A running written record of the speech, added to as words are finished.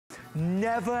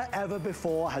Never ever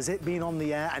before has it been on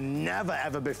the air, and never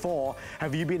ever before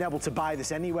have you been able to buy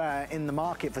this anywhere in the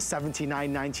market for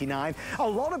 $79.99. A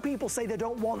lot of people say they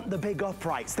don't want the big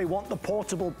uprights, they want the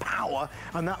portable power,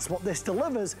 and that's what this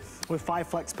delivers with 5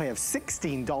 flex pay of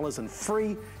 $16 and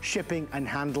free shipping and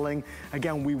handling.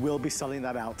 Again, we will be selling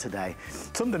that out today.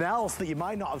 Something else that you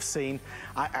might not have seen,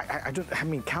 I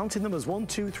mean, counting them as 1,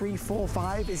 2, 3, 4,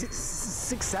 5, is it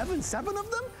 6, 7 of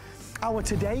them? Our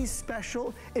today's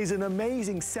special is an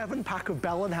amazing 7-pack of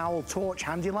Bell & Howell torch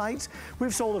handy lights.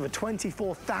 We've sold over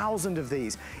 24,000 of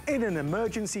these in an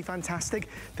emergency. Fantastic.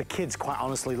 The kids quite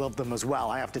honestly love them as well,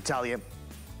 I have to tell you.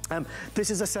 This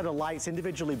is a set of lights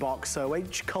individually boxed, so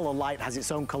each color light has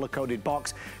its own color-coded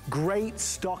box. Great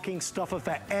stocking stuffer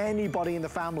for anybody in the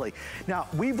family. Now,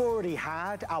 we've already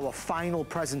had our final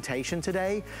presentation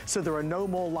today, so there are no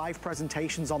more live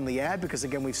presentations on the air because,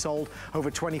 again, we've sold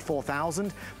over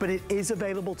 24,000, but it is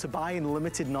available to buy in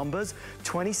limited numbers.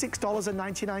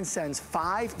 $26.99,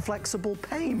 5 flexible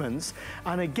payments,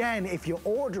 and again, if you're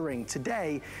ordering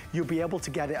today, you'll be able to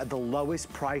get it at the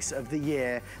lowest price of the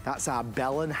year. That's our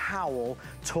Bell & Howell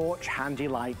Torch Handy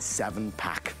Light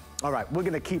 7-pack. All right, we're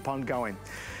gonna keep on going.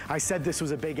 I said this was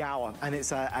a big hour, and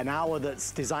it's an hour that's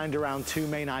designed around 2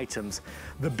 main items.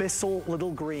 The Bissell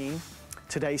Little Green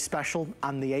Today's Special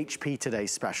and the HP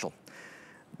Today's Special.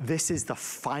 This is the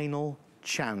final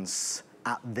chance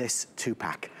at this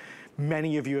 2-pack.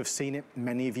 Many of you have seen it,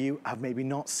 many of you have maybe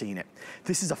not seen it.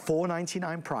 This is a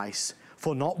 $499 price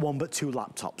for not 1 but 2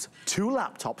 laptops. 2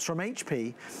 laptops from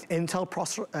HP, Intel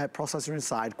processor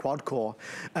inside, quad core.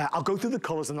 I'll go through the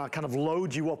colors and I'll kind of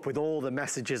load you up with all the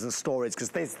messages and stories because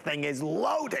this thing is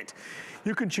loaded.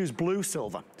 You can choose blue,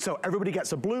 silver. So everybody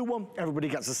gets a blue one, everybody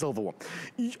gets a silver one.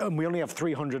 And we only have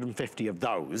 350 of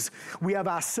those. We have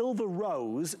our silver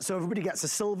rose, so everybody gets a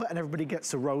silver and everybody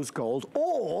gets a rose gold.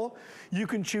 Or you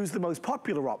can choose the most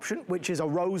popular option, which is a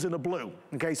rose and a blue.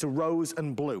 Okay, so rose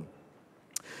and blue.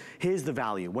 Here's the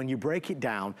value. When you break it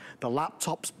down, the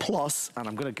laptops plus, and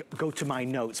I'm gonna go to my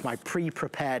notes, my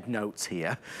pre-prepared notes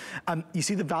here. You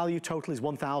see the value total is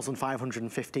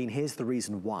 $1,515. Here's the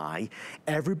reason why.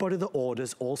 Everybody that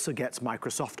orders also gets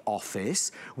Microsoft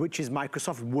Office, which is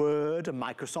Microsoft Word and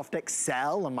Microsoft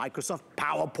Excel and Microsoft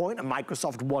PowerPoint and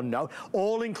Microsoft OneNote,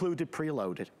 all included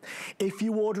preloaded. If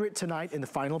you order it tonight in the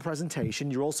final presentation,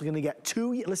 you're also gonna get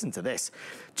 2, listen to this,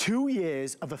 2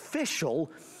 years of official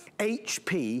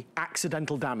HP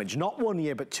accidental damage. Not 1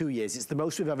 year, but 2 years. It's the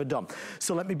most we've ever done.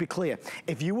 So let me be clear.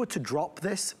 If you were to drop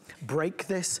this, break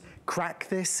this, crack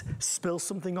this, spill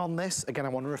something on this, again, I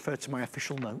want to refer to my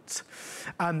official notes,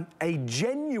 a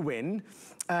genuine,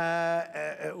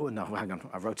 oh no, hang on,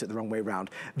 I wrote it the wrong way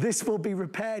around. This will be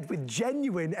repaired with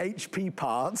genuine HP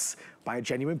parts by a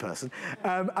genuine person,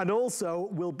 and also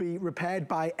will be repaired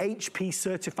by HP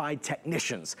certified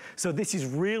technicians. So this is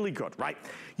really good, right?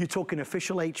 You're talking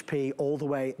official HP all the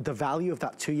way. The value of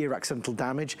that 2-year accidental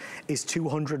damage is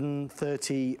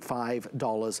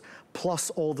 $235 plus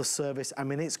all the service. I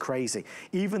mean, it's crazy.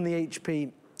 Even the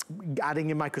HP adding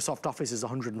in Microsoft Office is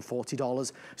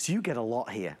 $140, so you get a lot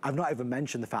here. I've not even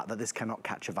mentioned the fact that this cannot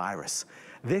catch a virus.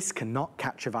 This cannot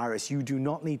catch a virus. You do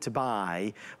not need to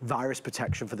buy virus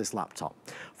protection for this laptop.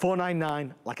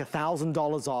 $499, like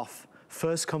 $1,000 off.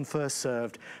 First come, first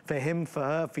served. For him, for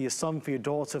her, for your son, for your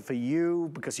daughter, for you,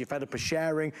 because you're fed up of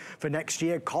sharing. For next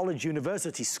year, college,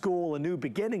 university, school, a new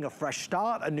beginning, a fresh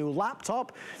start, a new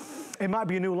laptop. It might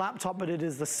be a new laptop, but it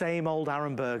is the same old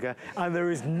Aaron Berger, and there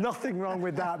is nothing wrong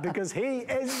with that because he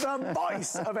is the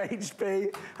voice of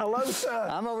HP. Hello, sir.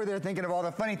 I'm over there thinking of all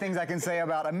the funny things I can say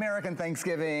about American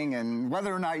Thanksgiving and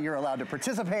whether or not you're allowed to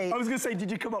participate. I was gonna say,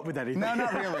 did you come up with anything? No,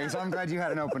 not really, so I'm glad you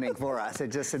had an opening for us. It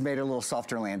just had made a little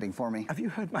softer landing for me. Have you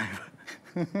heard my,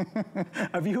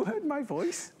 have you heard my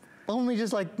voice? Only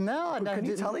just like, no. Well, can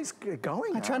you tell he's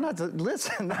going? I try not to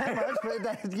listen that much,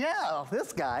 but yeah,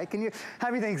 this guy. Can you,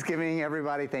 happy Thanksgiving,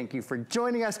 everybody. Thank you for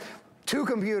joining us. 2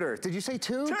 computers. Did you say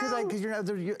 2? Because you're not,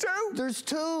 2. There's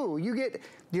 2. You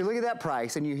look at that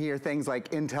price and you hear things like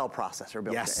Intel processor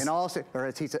built in. And also, or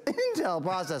as he said, Intel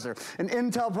processor, an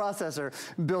Intel processor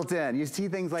built in. You see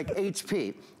things like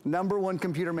HP, #1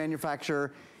 computer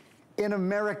manufacturer in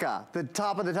America, the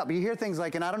top of the top. You hear things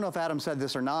like, and I don't know if Adam said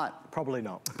this or not. Probably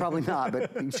not. Probably not, but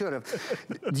you should have.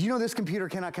 Do you know this computer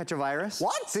cannot catch a virus?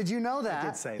 What? Did you know that? I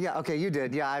did say that. Yeah, okay, you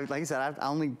did. Yeah, like I said, I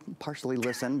only partially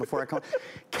listened before I come.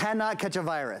 Cannot catch a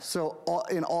virus. So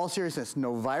in all seriousness,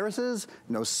 no viruses,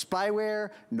 no spyware,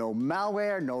 no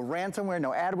malware, no ransomware,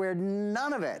 no adware,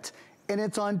 none of it. And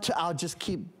it's on, I'll just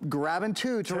keep grabbing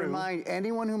 2 to remind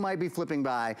anyone who might be flipping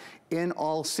by, in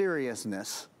all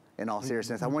seriousness, in all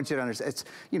seriousness. I want you to understand, it's,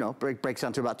 you know, breaks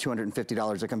down to about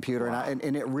 $250 a computer. Wow.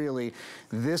 And it really,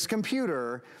 this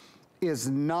computer is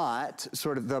not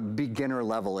sort of the beginner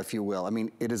level, if you will. I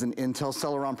mean, it is an Intel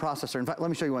Celeron processor. In fact, let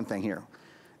me show you one thing here.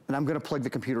 And I'm gonna plug the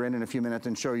computer in a few minutes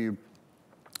and show you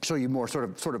more,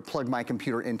 sort of plug my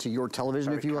computer into your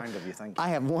television, if you will. Very kind of you, thank you. I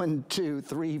have 1, 2,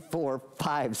 3, 4,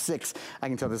 5, 6. I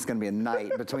can tell this is gonna be a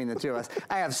night between the two of us.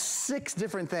 I have 6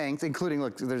 different things, including,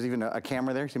 look, there's even a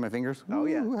camera there. See my fingers? Oh,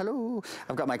 yeah. Ooh, hello.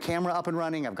 I've got my camera up and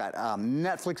running. I've got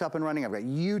Netflix up and running. I've got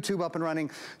YouTube up and running.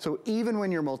 So even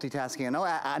when you're multitasking,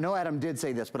 I know Adam did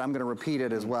say this, but I'm gonna repeat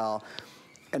it as well.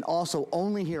 And also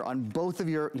only here on both of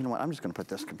your, you know what, I'm just gonna put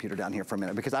this computer down here for a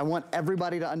minute because I want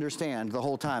everybody to understand the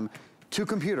whole time, 2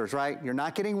 computers, right? You're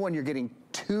not getting one, you're getting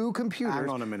 2 computers. Hang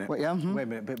on a minute. Wait, yeah, Wait a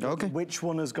minute, but okay. Which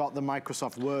one has got the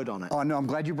Microsoft Word on it? Oh no, I'm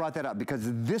glad you brought that up because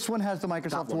this one has the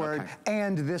Microsoft Word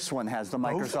and this one has the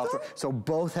Microsoft Word. So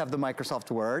both have the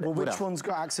Microsoft Word. Well, which one's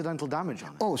got accidental damage on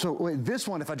it? Oh, so wait, this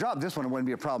one, if I drop this one, it wouldn't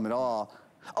be a problem at all.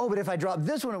 Oh, but if I drop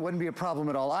this one, it wouldn't be a problem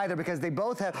at all either because they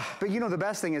both have, but you know the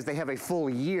best thing is they have a full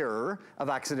year of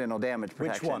accidental damage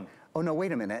protection. Which one? Oh no,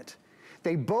 wait a minute.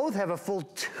 They both have a full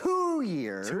 2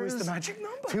 years. 2 is the magic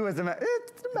number. 2 is the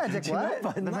magic what?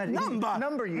 Number. The magic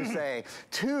number, you say.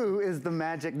 2 is the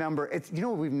magic number. It's, you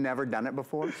know, we've never done it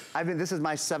before. This is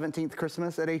my 17th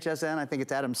Christmas at HSN. I think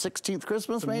it's Adam's 16th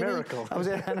Christmas, maybe? It's a miracle.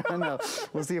 I don't know.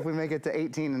 We'll see if we make it to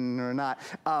 18 or not.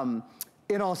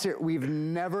 In all seriousness, we've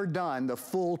never done the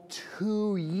full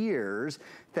 2 years.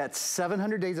 That's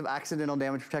 700 days of accidental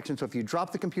damage protection. So if you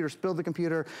drop the computer, spill the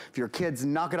computer, if your kids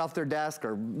knock it off their desk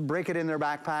or break it in their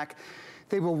backpack,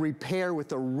 they will repair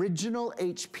with original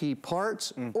HP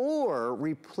parts or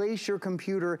replace your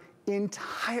computer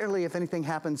entirely if anything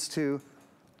happens to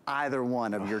either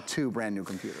one of your 2 brand new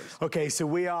computers. Okay, so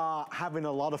we are having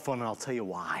a lot of fun and I'll tell you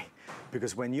why.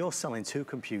 Because when you're selling 2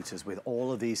 computers with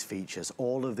all of these features,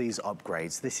 all of these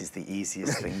upgrades, this is the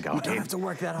easiest thing going. You don't have to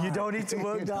work that hard. You don't need to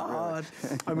work that hard.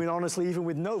 I mean, honestly, even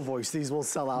with no voice, these will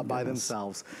sell out by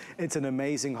themselves. It's an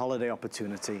amazing holiday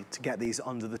opportunity to get these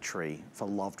under the tree for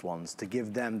loved ones, to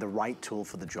give them the right tool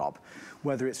for the job,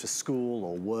 whether it's for school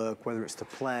or work, whether it's to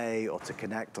play or to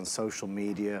connect on social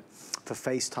media, for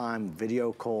FaceTime,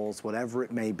 video calls, whatever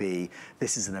it may be.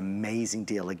 This is an amazing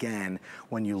deal. Again,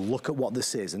 when you look at what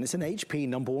this is, and it's an HP,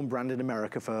 #1 brand in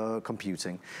America for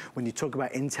computing. When you talk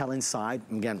about Intel inside,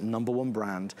 again, #1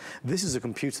 brand, this is a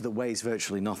computer that weighs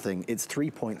virtually nothing. It's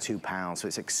 3.2 pounds, so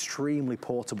it's extremely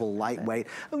portable, lightweight,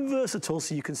 and versatile,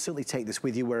 so you can certainly take this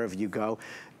with you wherever you go.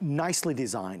 Nicely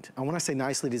designed. And when I say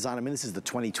nicely designed, I mean this is the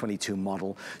 2022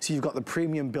 model. So you've got the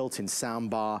premium built-in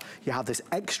soundbar. You have this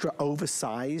extra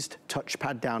oversized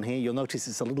touchpad down here. You'll notice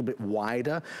it's a little bit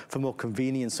wider for more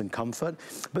convenience and comfort.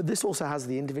 But this also has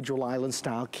the individual island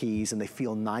style keys and they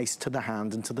feel nice to the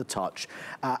hand and to the touch.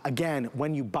 Again,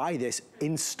 when you buy this,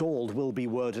 installed will be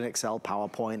Word and Excel,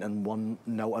 PowerPoint and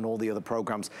OneNote and all the other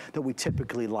programs that we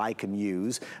typically like and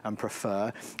use and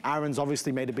prefer. Aaron's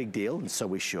obviously made a big deal, and so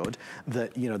we should,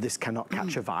 that, you know, this cannot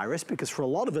catch a virus, because for a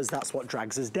lot of us, that's what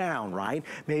drags us down, right?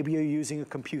 Maybe you're using a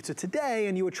computer today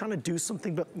and you were trying to do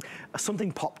something, but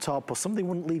something popped up or something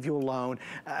wouldn't leave you alone.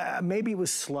 Maybe it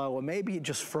was slow or maybe it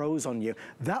just froze on you.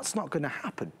 That's not gonna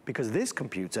happen because this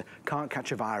computer can't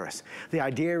catch a virus. The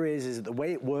idea is that the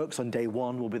way it works on day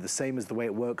 1 will be the same as the way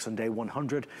it works on day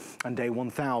 100 and day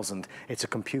 1000. It's a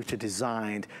computer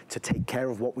designed to take care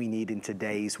of what we need in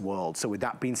today's world. So with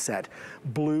that being said,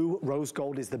 blue rose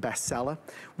gold is the best seller.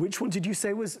 Which one did you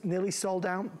say was nearly sold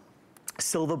out?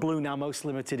 Silver blue now most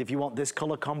limited. If you want this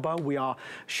color combo, we are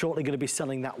shortly going to be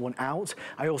selling that one out.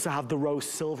 I also have the rose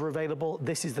silver available.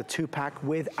 This is the 2-pack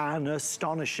with an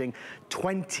astonishing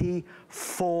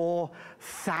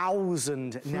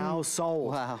 24,000 now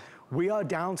sold. Wow. We are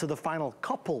down to the final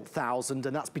couple thousand,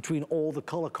 and that's between all the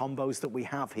color combos that we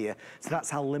have here. So that's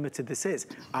how limited this is.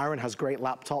 Aaron has great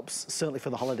laptops, certainly for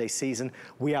the holiday season.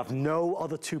 We have no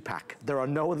other 2-pack. There are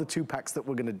no other 2-packs that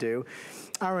we're gonna do.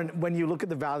 Aaron, when you look at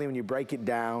the value and you break it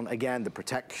down, again, the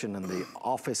protection and the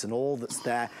office and all that's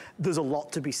there, there's a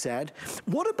lot to be said.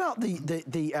 What about the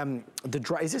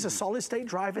drive? Is this a solid state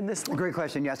drive in this one? Great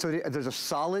question, yeah. So there's a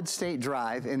solid state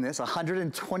drive in this,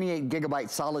 128 gigabyte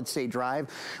solid state drive,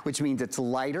 which means it's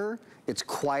lighter, it's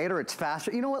quieter, it's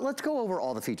faster. You know what, let's go over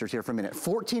all the features here for a minute.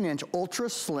 14-inch ultra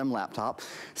slim laptop,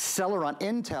 Celeron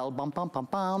Intel,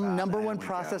 #1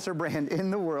 processor brand in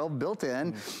the world, built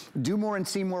in. Do more and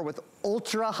see more with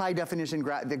ultra high definition,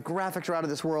 the graphics are out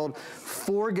of this world,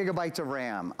 4 gigabytes of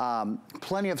RAM,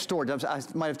 plenty of storage. I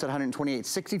might have said 128,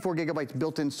 64 gigabytes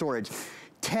built-in storage.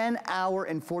 10-hour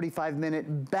and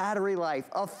 45-minute battery life,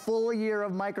 a full year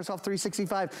of Microsoft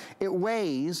 365. It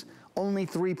weighs only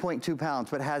 3.2 pounds,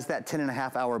 but has that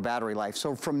 10.5-hour battery life.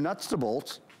 So from nuts to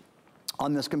bolts,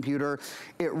 on this computer,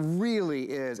 it really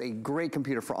is a great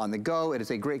computer for on the go. It is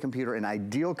a great computer, an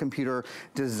ideal computer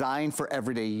designed for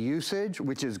everyday usage,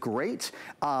 which is great.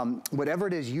 Whatever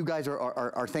it is you guys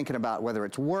are thinking about, whether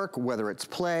it's work, whether it's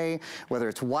play, whether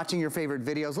it's watching your favorite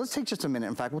videos, let's take just a minute.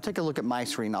 In fact, we'll take a look at my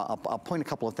screen. I'll point a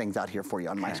couple of things out here for you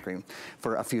on my screen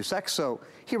for a few secs. So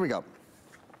here we go.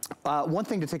 One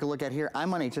thing to take a look at here,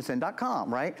 I'm on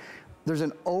hsn.com, right? There's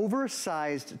an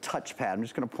oversized touchpad. I'm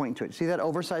just gonna point to it. See that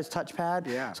oversized touchpad?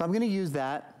 Yeah. So I'm gonna use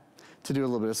that to do a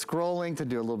little bit of scrolling, to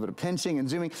do a little bit of pinching and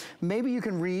zooming. Maybe you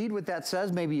can read what that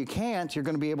says, maybe you can't. You're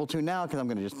gonna be able to now, because I'm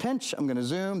gonna just pinch, I'm gonna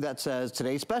zoom. That says,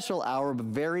 today's special, our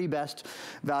very best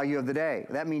value of the day.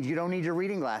 That means you don't need your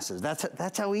reading glasses.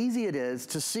 That's how easy it is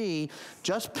to see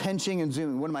just pinching and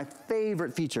zooming. One of my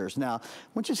favorite features. Now, I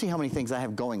want you to see how many things I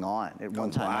have going on at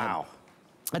one time. Wow.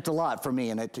 That's a lot for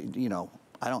me, and it, you know,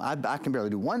 I can barely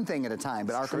do one thing at a time,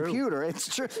 but our computer,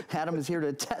 it's true. Adam is here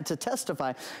to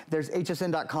testify. There's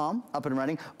hsn.com up and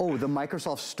running. Oh, the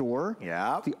Microsoft Store.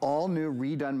 Yeah. The all new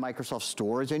redone Microsoft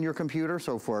Store is in your computer.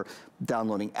 So for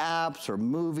downloading apps or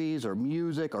movies or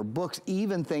music or books,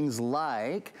 even things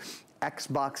like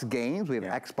Xbox games. We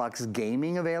have Xbox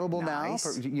gaming available now,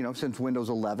 for, you know, since Windows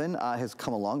 11 has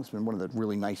come along. It's been one of the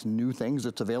really nice new things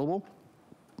that's available.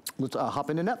 Let's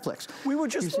hop into Netflix. We were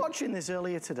just watching this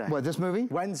earlier today. What, this movie?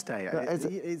 Wednesday.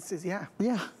 It's yeah.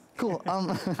 Yeah. Cool.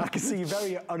 I can see you're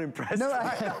very unimpressed. No,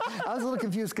 I was a little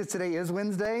confused because today is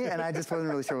Wednesday, and I just wasn't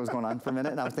really sure what was going on for a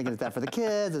minute. And I was thinking, is that for the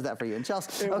kids? Is that for you and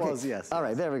Chelsea? It was, yes. All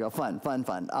right, there we go. Fun.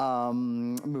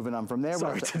 Moving on from there.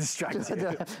 Sorry to distract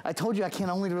you. I told you I can't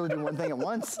only really do one thing at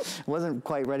once. Wasn't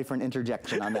quite ready for an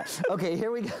interjection on that. Okay, here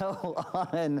we go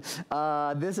on.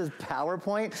 This is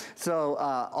PowerPoint. So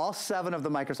all 7 of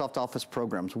the Microsoft Office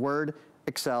programs, Word,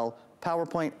 Excel,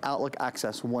 PowerPoint, Outlook,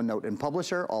 Access, OneNote, and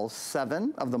Publisher. All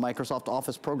 7 of the Microsoft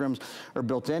Office programs are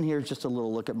built in. Here's just a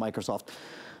little look at Microsoft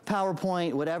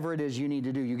PowerPoint. Whatever it is you need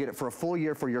to do, you get it for a full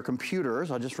year for your computers.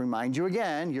 I'll just remind you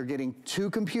again, you're getting 2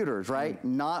 computers, right?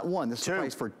 Not one. This is the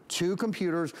price for 2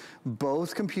 computers.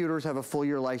 Both computers have a full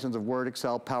year license of Word,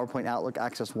 Excel, PowerPoint, Outlook,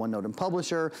 Access, OneNote, and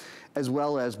Publisher, as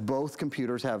well as both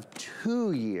computers have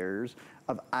 2 years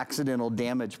of accidental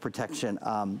damage protection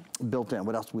built in.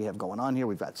 What else do we have going on here?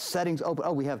 We've got settings open.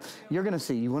 Oh, we have, you're gonna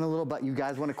see, you want a little bit, you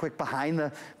guys want a quick behind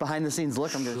the scenes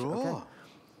look? I'm gonna, okay.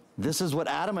 This is what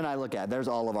Adam and I look at. There's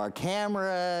all of our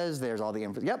cameras, there's all the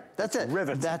info. Yep, that's it.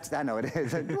 Rivet. I know it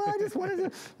is. Well, I just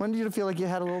wanted you to feel like you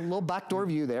had a little backdoor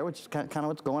view there, which is kind of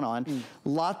what's going on.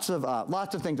 Lots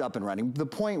of things up and running. The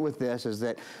point with this is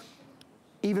that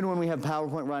even when we have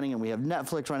PowerPoint running and we have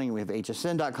Netflix running and we have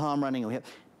hsn.com running and we have,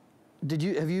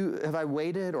 have I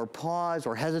waited or paused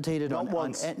or hesitated? Not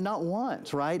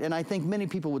once, right? And I think many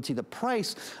people would see the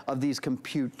price of these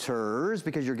computers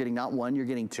because you're getting not one, you're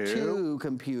getting 2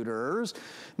 computers.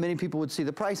 Many people would see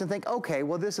the price and think, okay,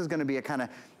 well, this is gonna be a kind of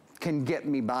can get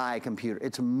me by computer.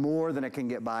 It's more than a can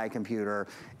get by computer.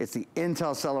 It's the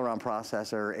Intel Celeron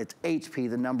processor. It's HP,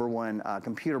 the #1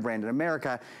 computer brand in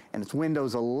America, and it's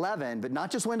Windows 11, but not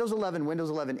just Windows 11,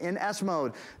 Windows 11 in S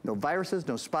mode. No viruses,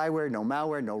 no spyware, no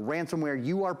malware, no ransomware.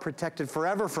 You are protected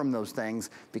forever from those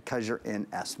things because you're in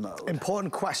S mode.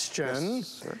 Important question. Yes,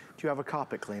 sir. Do you have a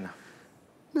carpet cleaner?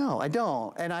 No, I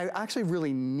don't. And I actually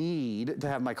really need to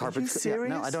have my carpet. Are you serious?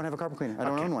 No, I don't have a carpet cleaner. I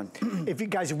don't own one. If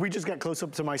we just get close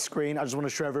up to my screen, I just want to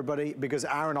show everybody, because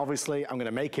Aaron, obviously, I'm going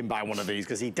to make him buy one of these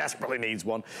because he desperately needs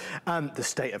one. The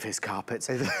state of his carpets.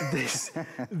 this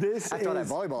I thought at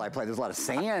volleyball I played. There's a lot of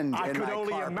sand I in could my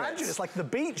only carpets. imagine. It's like the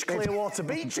beach, Clearwater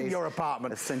Beach in your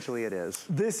apartment. Essentially it is.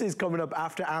 This is coming up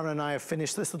after Aaron and I have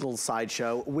finished this little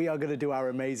sideshow. We are going to do our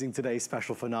amazing Today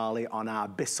special finale on our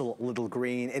Bissell Little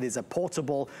Green. It is a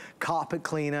portable carpet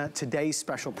cleaner. Today's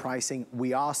special pricing.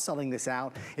 We are selling this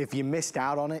out. If you missed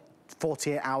out on it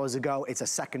 48 hours ago, it's a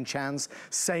second chance.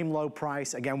 Same low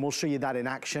price. Again, we'll show you that in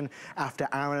action after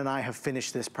Aaron and I have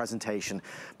finished this presentation.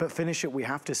 But finish it we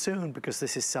have to soon, because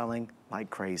this is selling like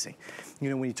crazy. You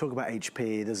know, when you talk about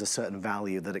HP, there's a certain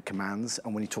value that it commands.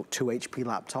 And when you talk 2 HP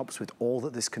laptops with all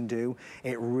that this can do,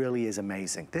 it really is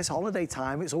amazing. This holiday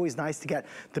time, it's always nice to get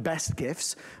the best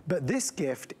gifts, but this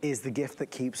gift is the gift that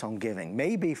keeps on giving.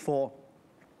 Maybe for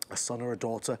a son or a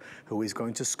daughter who is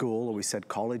going to school, or we said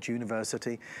college,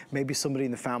 university. Maybe somebody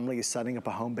in the family is setting up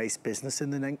a home-based business in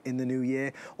the new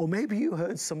year. Or maybe you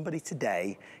heard somebody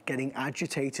today getting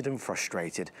agitated and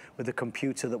frustrated with a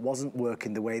computer that wasn't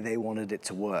working the way they wanted it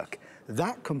to work.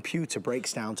 That computer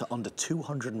breaks down to under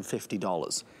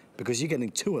 $250 because you're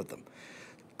getting 2 of them.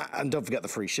 And don't forget the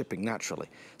free shipping, naturally.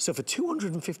 So for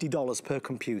 $250 per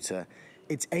computer,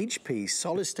 It's HP,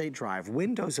 solid state drive,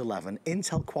 Windows 11,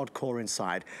 Intel quad core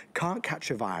inside, can't catch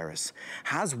a virus,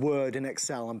 has Word and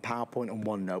Excel and PowerPoint and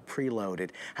OneNote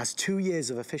preloaded, has 2 years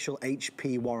of official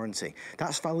HP warranty.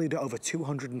 That's valued at over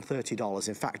 $230.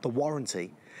 In fact, the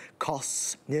warranty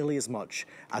costs nearly as much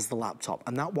as the laptop.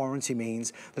 And that warranty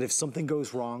means that if something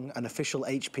goes wrong, an official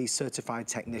HP certified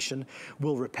technician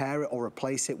will repair it or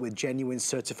replace it with genuine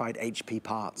certified HP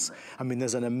parts. I mean,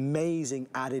 there's an amazing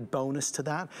added bonus to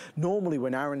that. Normally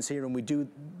when Aaron's here and we do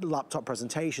laptop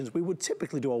presentations, we would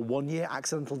typically do a 1-year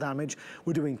accidental damage.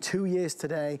 We're doing 2 years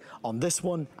today on this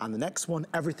one and the next one.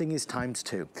 Everything is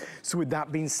 ×2. So with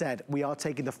that being said, we are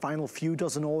taking the final few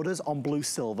dozen orders on blue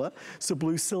silver. So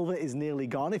blue silver is nearly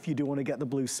gone. If you do want to get the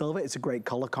blue silver, it's a great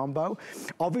color combo.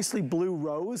 Obviously blue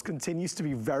rose continues to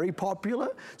be very popular.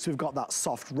 So we've got that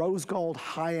soft rose gold,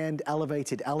 high-end,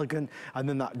 elevated, elegant, and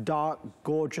then that dark,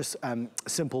 gorgeous,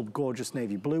 simple, gorgeous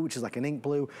navy blue, which is like an ink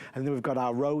blue. And then we've got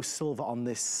our rose silver on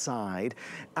this side.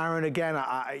 Aaron, again,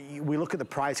 we look at the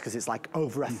price because it's like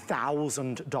over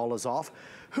 $1,000 off.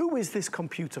 Who is this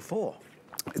computer for?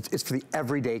 It's for the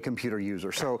everyday computer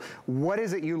user. So what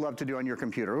is it you love to do on your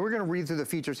computer? We're gonna read through the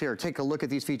features here, take a look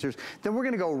at these features, then we're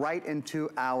gonna go right into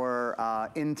our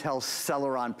Intel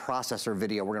Celeron processor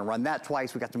video. We're gonna run that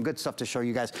twice. We got some good stuff to show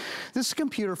you guys. This is a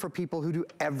computer for people who do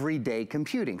everyday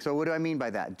computing. So what do I mean by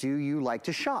that? Do you like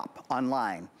to shop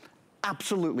online?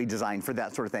 Absolutely designed for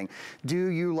that sort of thing. Do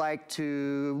you like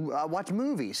to watch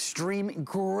movies? Stream,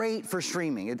 great for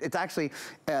streaming. It's actually,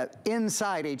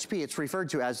 inside HP, it's referred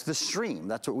to as the Stream.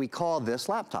 That's what we call this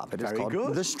laptop. It is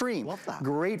called the Stream. Love that.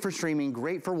 Great for streaming,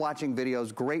 great for watching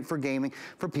videos, great for gaming,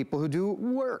 for people who do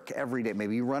work every day.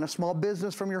 Maybe you run a small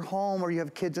business from your home, or you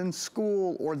have kids in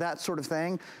school, or that sort of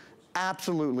thing.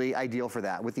 Absolutely ideal for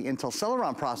that. With the Intel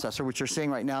Celeron processor, which you're seeing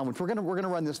right now, which we're gonna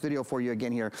run this video for you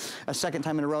again here a second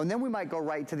time in a row, and then we might go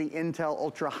right to the Intel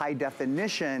Ultra High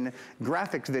Definition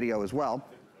graphics video as well.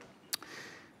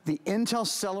 The Intel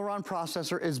Celeron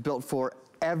processor is built for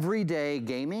everyday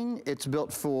gaming. It's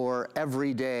built for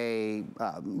everyday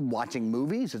watching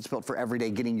movies. It's built for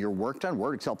everyday getting your work done,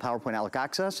 Word, Excel, PowerPoint, Outlook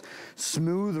Access,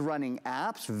 smooth running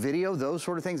apps, video, those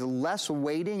sort of things. Less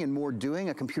waiting and more doing,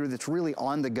 a computer that's really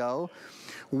on the go.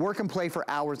 Work and play for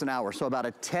hours and hours. So about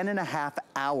a 10.5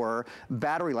 hour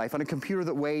battery life on a computer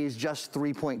that weighs just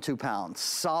 3.2 pounds.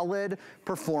 Solid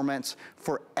performance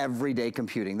for everyday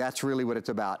computing. That's really what it's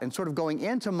about. And sort of going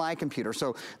into my computer.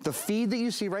 So the feed that you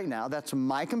see right now, that's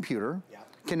my computer. Yep.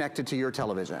 Connected to your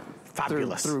television.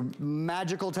 Fabulous. Through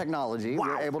magical technology, wow.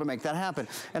 We're able to make that happen.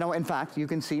 And in fact, you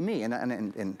can see me,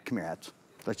 and come here,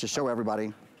 let's just show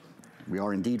everybody. We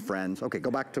are indeed friends. Okay, go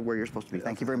back to where you're supposed to be.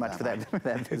 Thank you very much for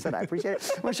that visit. I appreciate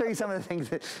it. I want to show you some of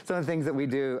the things that we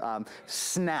do.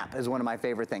 Snap is one of my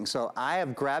favorite things. So I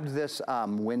have grabbed this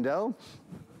window,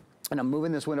 and I'm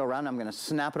moving this window around. I'm going to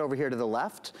snap it over here to the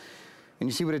left. And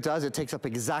you see what it does? It takes up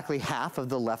exactly half of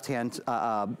the left-hand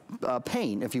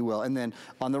pane, if you will. And then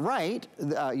on the right,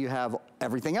 you have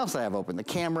everything else I have open. The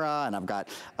camera, and I've got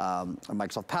a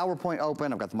Microsoft PowerPoint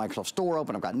open. I've got the Microsoft Store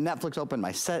open. I've got Netflix open.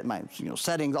 My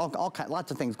settings,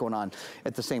 lots of things going on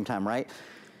at the same time, right?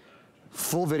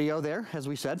 Full video there, as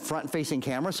we said, front-facing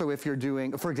camera. So if you're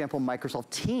doing, for example, Microsoft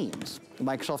Teams.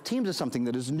 Microsoft Teams is something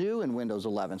that is new in Windows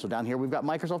 11. So down here we've got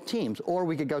Microsoft Teams. Or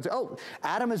we could go to,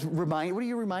 Adam is what are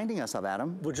you reminding us of,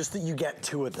 Adam? Well, just that you get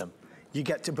 2 of them. You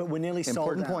get to, but we're nearly sold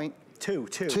out. Important point.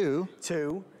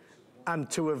 Two. And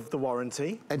 2 of the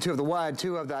warranty. And 2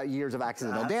 of the years of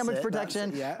accidental damage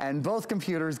protection. Yeah. And both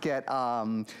computers get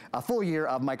a full year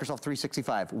of Microsoft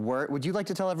 365. Would you like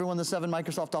to tell everyone the 7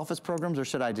 Microsoft Office programs, or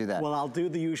should I do that? Well, I'll do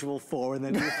the usual 4 and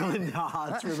then you fill in the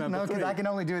hearts, remember. No, because I can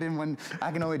only do it in one,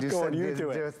 I can only do Go on, you do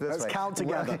it. Let's count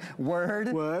together. Word,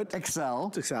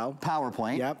 Excel,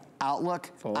 PowerPoint, yep. Outlook,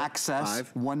 4, Access,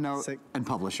 5, OneNote, 6. and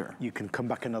Publisher. You can come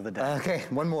back another day. Okay,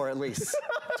 one more at least.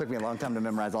 Took me a long time to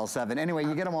memorize all 7. Anyway,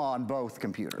 you get them all on both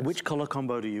computers. Which color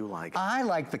combo do you like? I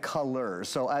like the colors.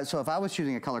 So if I was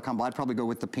choosing a color combo, I'd probably go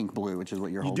with the pink-blue, which is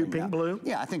what you're holding. You do pink-blue?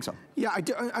 Yeah, I think so. Yeah, I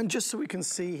do. And just so we can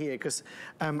see here, because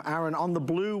Aaron, on the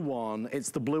blue one, it's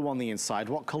the blue on the inside.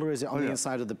 What color is it on the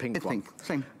inside of the pink one? It's pink,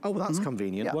 same. Oh, well, that's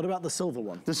convenient. Yeah. What about the silver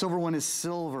one? The silver one is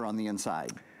silver on the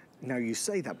inside. Now you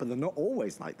say that, but they're not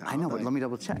always like that. I know, but let me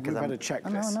double check. We better check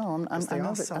this. No, they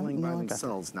are selling by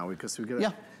themselves now because we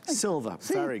get silver.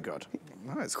 See? Very good.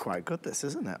 Oh, it's quite good, this,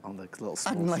 isn't it? On the little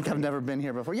small like screen. I've never been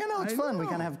here before. Yeah, no, it's fun.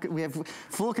 We have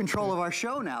full control of our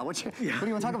show now. What do you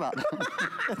want to talk about?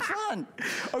 It's fun.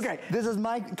 Okay. This is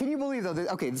can you believe though?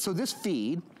 Okay, so this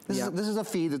feed This is a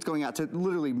feed that's going out to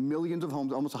literally millions of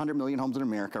homes, almost 100 million homes in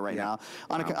America right now,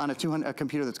 on a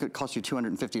computer that's going to cost you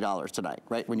 $250 tonight,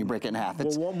 right? When you break it in half.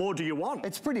 Well, what more do you want?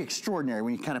 It's pretty extraordinary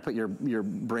when you kind of put your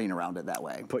brain around it that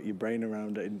way. Put your brain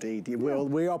around it, indeed.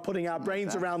 We are putting our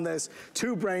brains around this.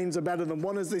 2 brains are better than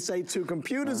 1, as they say. 2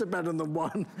 computers are better than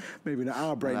 1. Maybe not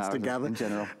our brains together. In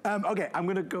general. Okay, I'm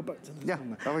going to go back to the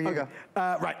over you go.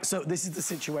 Right, so this is the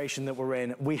situation that we're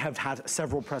in. We have had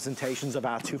several presentations of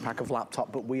our 2-pack of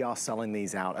laptop, but we are selling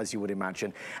these out, as you would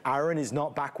imagine. Aaron is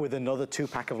not back with another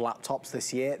 2-pack of laptops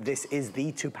this year. This is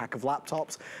the 2-pack of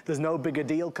laptops. There's no bigger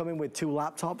deal coming with 2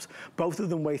 laptops. Both of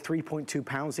them weigh 3.2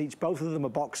 pounds each. Both of them are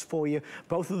boxed for you.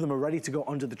 Both of them are ready to go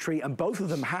under the tree, and both of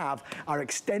them have our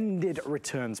extended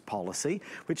returns policy,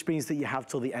 which means that you have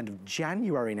till the end of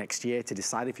January next year to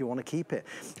decide if you want to keep it.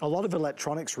 A lot of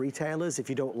electronics retailers, if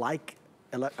you don't like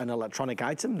an electronic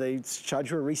item, they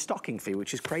charge you a restocking fee,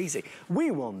 which is crazy.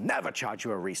 We will never charge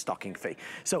you a restocking fee.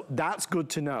 So that's good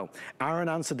to know. Aaron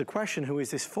answered the question, who is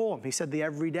this for? He said the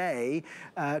everyday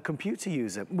computer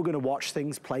user. We're gonna watch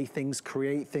things, play things,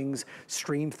 create things,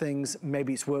 stream things.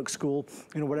 Maybe it's work, school,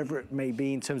 whatever it may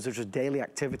be in terms of just daily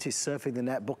activities, surfing the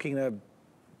net, booking a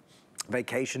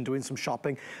vacation, doing some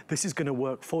shopping. This is going to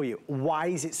work for you. Why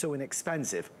is it so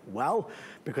inexpensive? Well,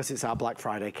 because it's our Black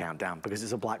Friday countdown, because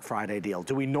it's a Black Friday deal.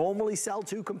 Do we normally sell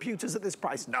 2 computers at this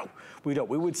price? No, we don't.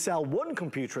 We would sell 1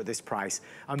 computer at this price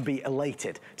and be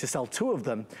elated to sell 2 of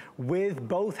them, with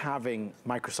both having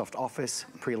Microsoft Office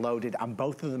preloaded and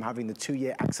both of them having the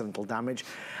 2-year accidental damage.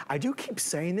 I do keep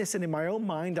saying this, and in my own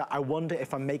mind, I wonder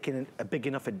if I'm making a big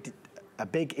enough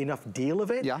deal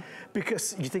of it. Yeah.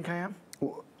 Because you think I am?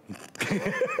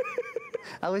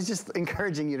 I was just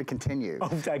encouraging you to continue. Oh,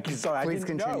 thank you. Sorry, Please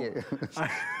continue.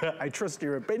 I trust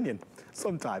your opinion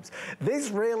sometimes.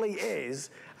 This really is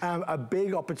a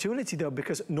big opportunity, though,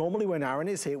 because normally when Aaron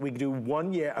is here, we do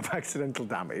 1 year of accidental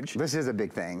damage. This is a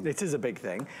big thing. It is a big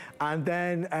thing. And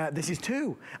then this is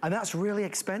 2. And that's really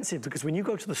expensive, because when you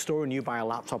go to the store and you buy a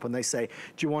laptop and they say,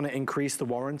 do you want to increase the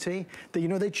warranty?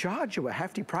 They charge you a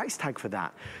hefty price tag for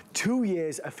that. 2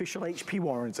 years official HP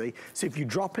warranty. So if you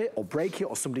drop it or break it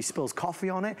or somebody spills coffee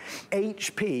on it,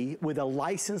 HP, with a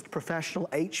licensed professional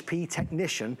HP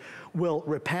technician, will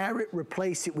repair it,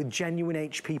 replace it with genuine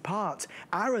HP parts.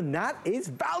 Aaron, that is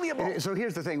valuable. So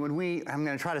here's the thing, I'm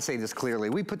gonna try to say this clearly,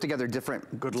 we put together different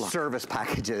service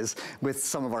packages with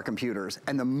some of our computers,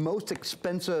 and the most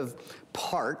expensive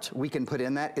part we can put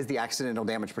in that is the accidental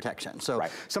damage protection. So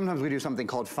sometimes we do something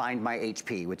called Find My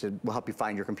HP, which will help you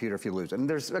find your computer if you lose it. And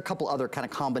there's a couple other kind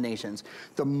of combinations.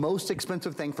 The most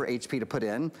expensive thing for HP to put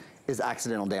in is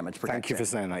accidental damage protection. Thank you for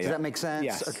saying that. Does that make sense?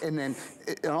 Yes. And then,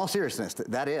 in all seriousness,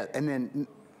 that is. And then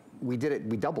we did it,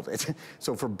 we doubled it.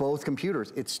 So for both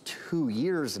computers, it's 2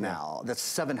 years now. That's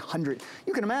 700.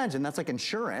 You can imagine that's like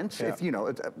insurance. If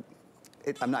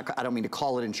I don't mean to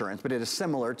call it insurance, but it is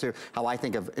similar to how I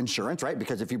think of insurance, right?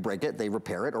 Because if you break it, they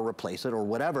repair it or replace it or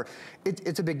whatever.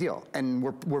 It's a big deal, and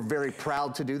we're very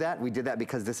proud to do that. We did that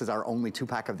because this is our only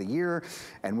 2-pack of the year,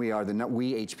 and we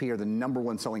HP are the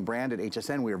 #1 selling brand at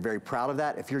HSN. We are very proud of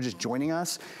that. If you're just joining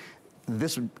us,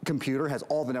 this computer has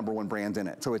all the #1 brands in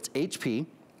it. So it's HP,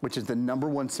 which is the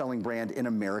 #1 selling brand in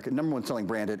America, #1 selling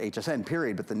brand at HSN,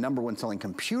 period, but the #1 selling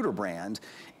computer brand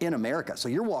in America. So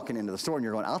you're walking into the store and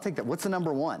you're going, I'll take that. What's the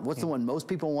 #1? What's the one most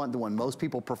people want, the one most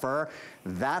people prefer?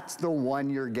 That's the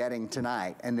one you're getting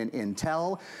tonight. And then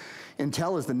Intel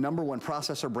is the #1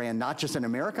 processor brand, not just in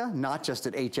America, not just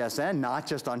at HSN, not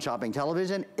just on shopping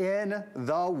television, in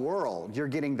the world. You're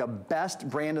getting the best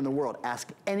brand in the world.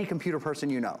 Ask any computer person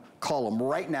you know. Call them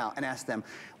right now and ask them,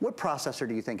 what processor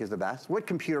do you think is the best? What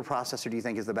computer processor do you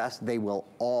think is the best? They will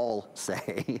all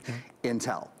say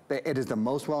Intel. It is the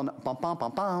most well-known, bum, bum,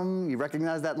 bum, bum. You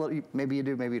recognize that little, maybe you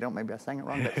do, maybe you don't, maybe I sang it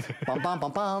wrong, but bum, bum,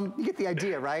 bum, bum. You get the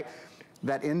idea, right?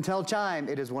 That Intel chime,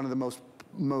 it is one of the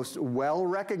most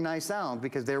well-recognized sounds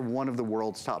because they're one of the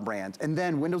world's top brands. And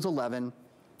then Windows 11.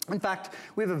 In fact,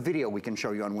 we have a video we can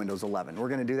show you on Windows 11. We're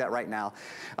gonna do that right now.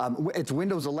 It's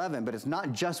Windows 11, but it's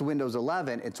not just Windows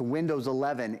 11, it's Windows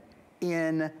 11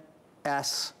 in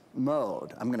S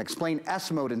mode. I'm gonna explain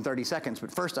S mode in 30 seconds, but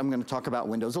first I'm gonna talk about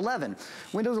Windows 11.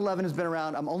 Windows 11 has been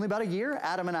around only about a year.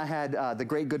 Adam and I had the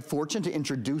great good fortune to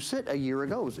introduce it a year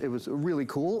ago. It was really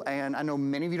cool, and I know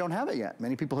many of you don't have it yet.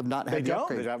 Many people have not had the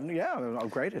upgrade. They haven't, yeah, they're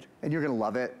upgraded. And you're gonna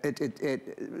love it.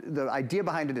 The idea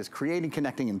behind it is creating,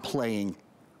 connecting, and playing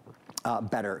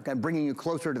better, and bringing you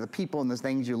closer to the people and the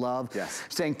things you love. Yes.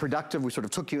 Staying productive. We sort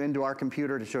of took you into our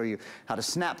computer to show you how to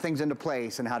snap things into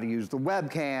place and how to use the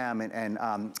webcam,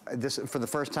 and this for the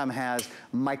first time has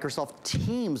Microsoft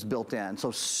Teams built in. So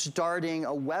starting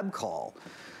a web call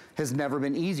has never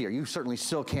been easier. You certainly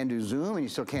still can do Zoom and you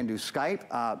still can do Skype,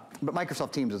 but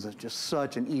Microsoft Teams is just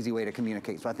such an easy way to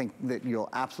communicate. So I think that you'll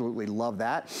absolutely love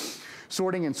that.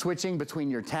 Sorting and switching between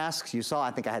your tasks. You saw,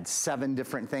 I think I had 7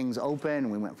 different things open.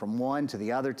 We went from one to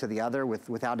the other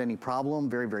without any problem,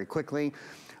 very, very quickly.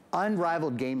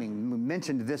 Unrivaled gaming, we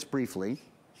mentioned this briefly.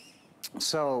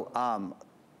 So,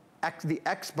 the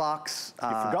Xbox. You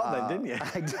forgot that, didn't you?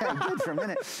 I did for a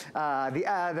minute.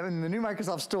 In the new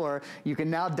Microsoft Store, you can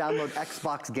now download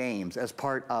Xbox games as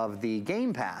part of the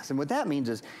Game Pass. And what that means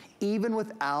is, even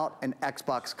without an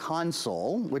Xbox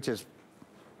console, which is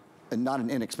not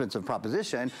an inexpensive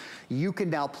proposition, you can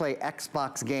now play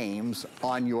Xbox games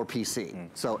on your PC.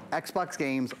 So Xbox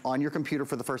games on your computer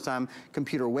for the first time.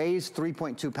 Computer weighs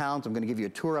 3.2 pounds. I'm gonna give you a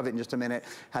tour of it in just a minute.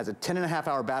 Has a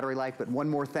 10.5-hour battery life, but one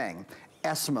more thing.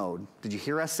 S mode. Did you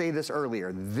hear us say this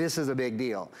earlier? This is a big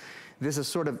deal. This is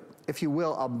sort of, if you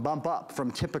will, a bump up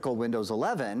from typical Windows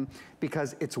 11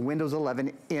 because it's Windows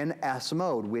 11 in S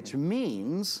mode, which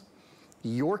means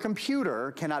your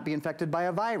computer cannot be infected by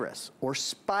a virus or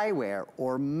spyware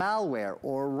or malware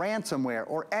or ransomware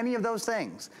or any of those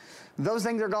things. Those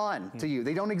things are gone to you.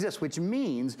 They don't exist, which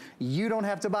means you don't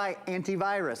have to buy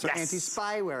antivirus or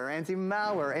anti-spyware or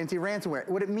anti-malware, anti-ransomware.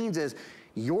 What it means is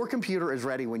your computer is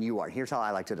ready when you are. Here's how I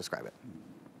like to describe it.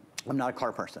 I'm not a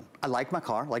car person. I like my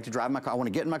car, I like to drive my car. I want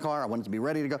to get in my car, I want it to be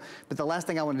ready to go. But the last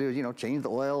thing I want to do is, you know, change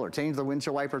the oil or change the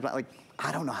windshield wipers. Like,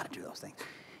 I don't know how to do those things.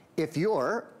 If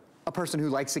you're a person who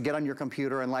likes to get on your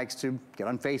computer and likes to get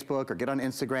on Facebook or get on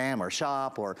Instagram or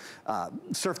shop or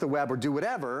surf the web or do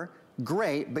whatever,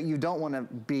 great, but you don't want to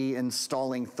be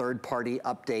installing third-party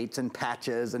updates and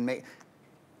patches and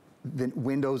then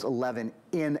Windows 11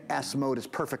 in S mode is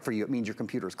perfect for you. It means your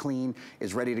computer is clean,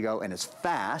 is ready to go, and is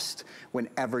fast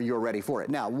whenever you're ready for it.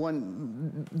 Now,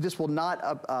 this will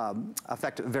not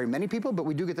affect very many people, but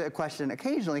we do get the question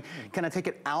occasionally, can I take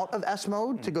it out of S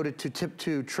mode to go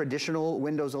to traditional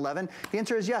Windows 11? The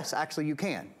answer is yes, actually you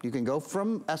can. You can go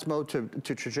from S mode to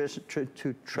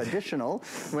traditional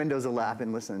Windows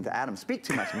 11. Listen to Adam speak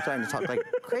too much. I'm trying to talk like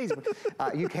crazy.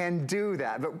 You can do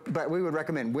that, but we would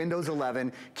recommend Windows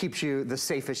 11 keeps you the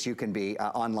safest you can be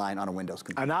online on a Windows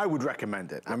computer. And I would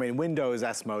recommend it. I mean, Windows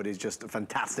S mode is just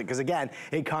fantastic because again,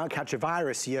 it can't catch a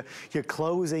virus. You're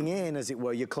closing in, as it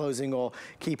were, you're closing or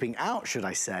keeping out, should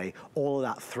I say, all of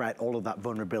that threat, all of that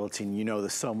vulnerability, and you know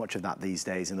there's so much of that these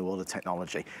days in the world of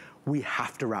technology. We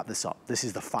have to wrap this up. This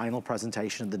is the final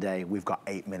presentation of the day. We've got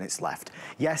 8 minutes left.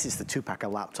 Yes, it's the 2-pack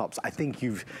of laptops. I think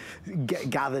you've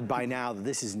gathered by now that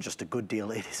this isn't just a good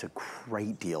deal, it is a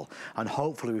great deal. And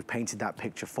hopefully we've painted that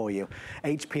picture for you.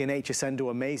 HP and HSN do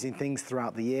amazing things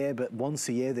throughout the year, but once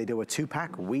a year they do a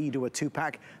 2-pack. We do a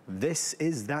 2-pack. This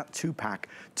is that 2-pack.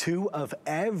 2 of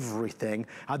everything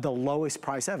at the lowest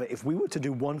price ever. If we were to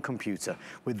do one computer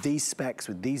with these specs,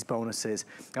 with these bonuses,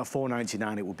 at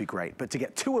 $499, it would be great. But to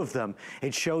get 2 of them,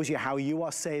 it shows you how you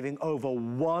are saving over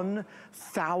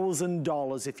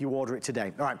 $1,000 if you order it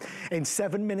today. All right, in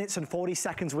 7 minutes and 40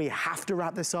 seconds, we have to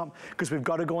wrap this up because we've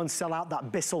got to go and sell out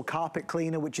that Bissell carpet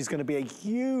cleaner, which is going to be a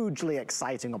hugely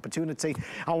exciting opportunity.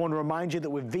 I want to remind you that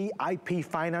with VIP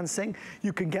financing,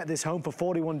 you can get this home for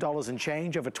 $41 and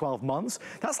change over 12 months.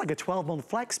 That's like a 12-month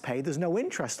flex pay. There's no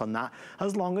interest on that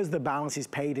as long as the balance is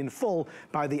paid in full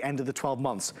by the end of the 12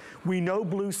 months. We know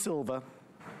blue silver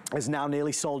is now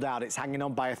nearly sold out. It's hanging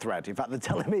on by a thread. In fact, they're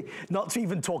telling me not to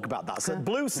even talk about that. So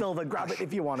blue silver, grab it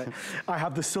if you want it. I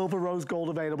have the silver rose gold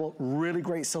available. Really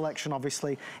great selection,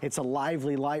 obviously. It's a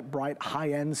lively, light, bright,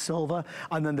 high-end silver.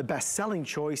 And then the best-selling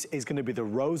choice is going to be the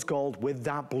rose gold with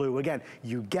that blue. Again,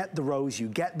 you get the rose, you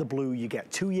get the blue, you get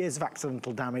 2 years of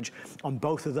accidental damage on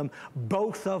both of them.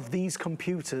 Both of these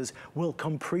computers will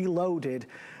come preloaded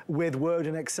with Word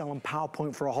and Excel and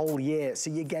PowerPoint for a whole year. So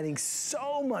you're getting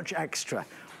so much extra.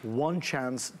 One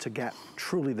chance to get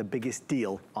truly the biggest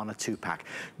deal on a 2-pack.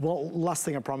 Well, last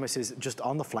thing I promise is just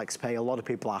on the FlexPay, a lot of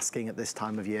people asking at this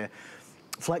time of year,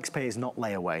 FlexPay is not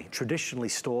layaway. Traditionally,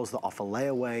 stores that offer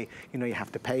layaway, you know, you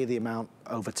have to pay the amount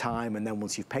over time, and then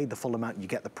once you've paid the full amount, you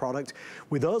get the product.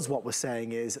 With us, what we're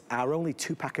saying is our only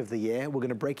 2-pack of the year, we're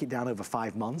gonna break it down over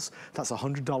 5 months. That's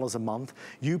 $100 a month.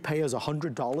 You pay us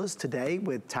 $100 today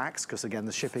with tax, because again,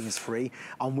 the shipping is free,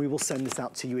 and we will send this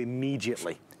out to you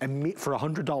immediately. For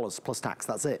 $100 plus tax,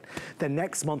 that's it. Then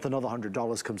next month, another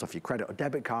 $100 comes off your credit or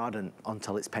debit card and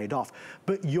until it's paid off.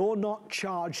 But you're not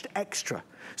charged extra.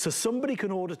 So somebody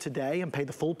can order today and pay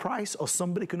the full price, or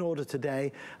somebody can order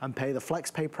today and pay the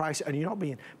flex pay price, and you're not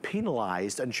being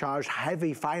penalized and charged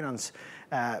heavy finance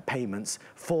payments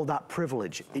for that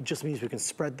privilege. It just means we can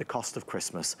spread the cost of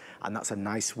Christmas, and that's a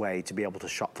nice way to be able to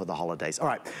shop for the holidays. All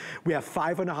right, we have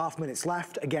 5.5 minutes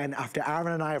left. Again, after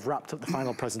Aaron and I have wrapped up the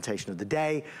final presentation of the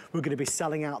day, we're going to be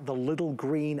selling out the little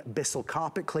green Bissell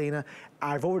carpet cleaner.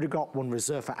 I've already got one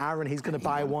reserved for Aaron. He's going to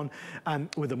buy one.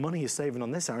 With the money you're saving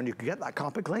on this, Aaron, you can get that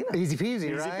carpet cleaner. Easy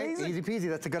peasy, right? Easy peasy.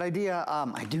 That's a good idea.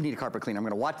 I do need a carpet cleaner. I'm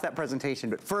going to watch that presentation,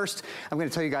 but first, I'm going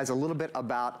to tell you guys a little bit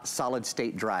about solid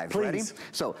state drives. Please. Ready?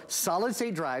 So, solid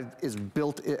state drive is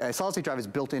built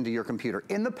into your computer.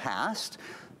 In the past,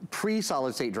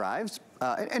 pre-solid state drives,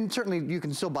 and certainly you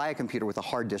can still buy a computer with a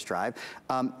hard disk drive,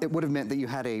 it would have meant that you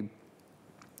had a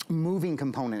moving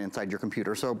component inside your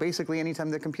computer. So basically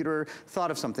anytime the computer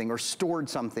thought of something or stored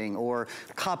something or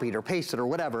copied or pasted or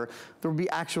whatever, there would be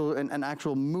an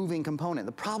actual moving component.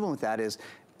 The problem with that is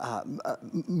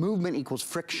movement equals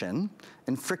friction,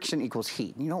 and friction equals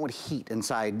heat. You don't want heat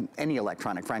inside any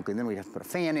electronic, frankly. Then we'd have to put a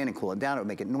fan in and cool it down. It would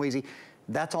make it noisy.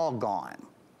 That's all gone.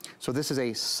 So this is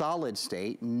a solid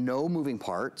state, no moving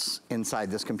parts inside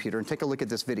this computer. And take a look at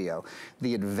this video.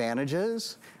 The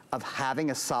advantages of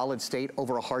having a solid state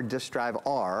over a hard disk drive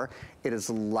are, it is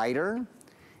lighter,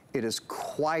 it is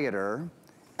quieter,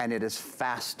 and it is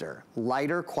faster.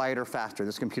 Lighter, quieter, faster.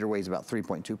 This computer weighs about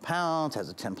 3.2 pounds, has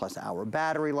a 10+ hour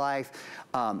battery life,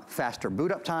 faster boot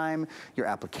up time, your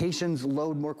applications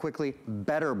load more quickly,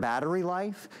 better battery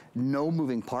life, no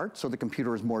moving parts, so the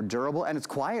computer is more durable, and it's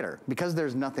quieter. Because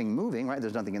there's nothing moving, right?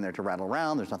 There's nothing in there to rattle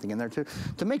around, there's nothing in there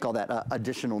to make all that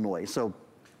additional noise. So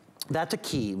that's a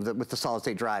key with the solid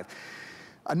state drive.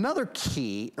 Another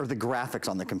key are the graphics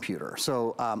on the computer.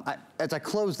 So as I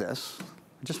close this,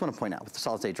 I just want to point out with the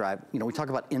solid state drive, you know, we talk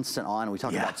about instant on, and we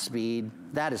talk about speed.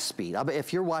 That is speed.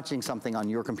 If you're watching something on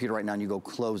your computer right now and you go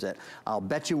close it, I'll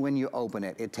bet you when you open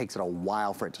it, it takes it a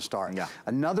while for it to start. Yeah.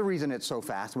 Another reason it's so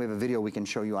fast, and we have a video we can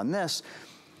show you on this,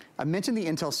 I mentioned the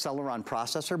Intel Celeron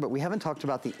processor, but we haven't talked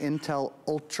about the Intel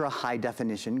ultra high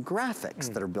definition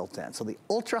graphics that are built in. So the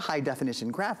ultra high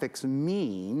definition graphics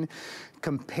mean,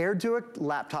 compared to a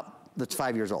laptop that's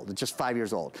 5 years old, it's just 5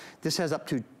 years old, this has up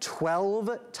to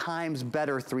 12 times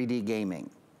better 3D gaming,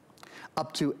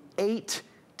 up to 8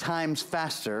 times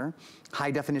faster high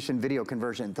definition video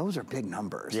conversion. Those are big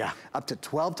numbers. Yeah. Up to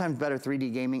 12 times better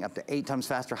 3D gaming, up to 8 times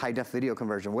faster high def video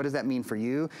conversion. What does that mean for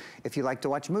you? If you like to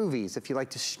watch movies, if you like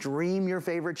to stream your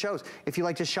favorite shows, if you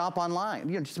like to shop online,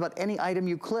 you know, just about any item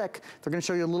you click, they're gonna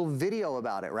show you a little video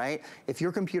about it, right? If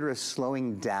your computer is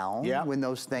slowing down when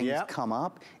those things come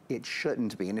up, it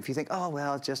shouldn't be. And if you think, oh,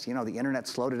 well, it's just, you know, the internet's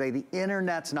slow today, the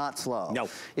internet's not slow. No.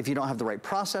 If you don't have the right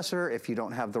processor, if you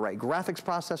don't have the right graphics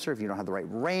processor, if you don't have the right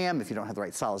RAM, if you don't have the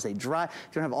right solid state drive,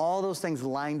 if you don't have all those things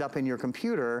lined up in your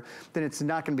computer, then it's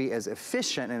not gonna be as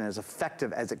efficient and as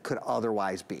effective as it could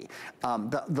otherwise be.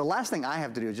 The last thing I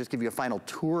have to do is just give you a final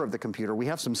tour of the computer. We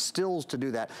have some stills to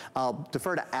do that. I'll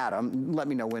defer to Adam. Let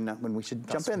me know when we should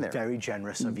jump in there. Very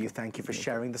generous of you. Thank you for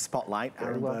sharing the spotlight,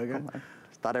 Aaron Berger.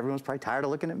 Thought everyone's probably tired of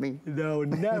looking at me. No,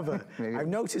 never. I've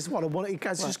noticed one.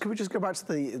 Guys, can we just go back to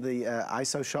the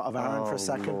ISO shot of Aaron for a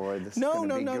second? Lord, this no.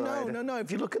 If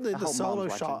you look at the solo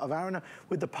shot of Aaron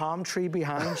with the palm tree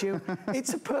behind you,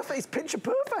 it's picture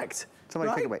perfect.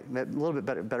 Somebody take it away. A little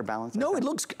bit better balance. No, it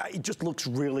just looks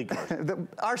really good.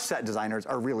 Our set designers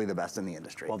are really the best in the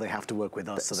industry. Well, they have to work with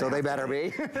us, so they better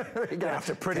be. They have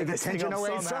to pretty this thing up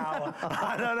somehow.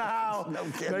 I don't know how. No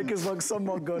kidding. Make us look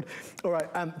somewhat good. All right,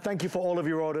 thank you for all of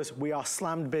your orders. We are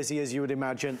slammed busy, as you would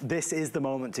imagine. This is the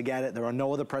moment to get it. There are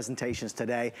no other presentations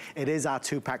today. It is our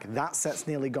 2-pack. That set's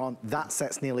nearly gone. That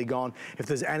set's nearly gone. If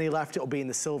there's any left, it'll be in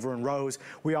the silver and rose.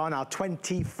 We are now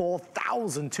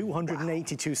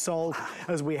 24,282 sold.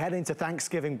 As we head into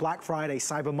Thanksgiving, Black Friday,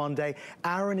 Cyber Monday.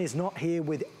 Aaron is not here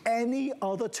with any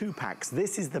other 2-packs.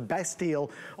 This is the best deal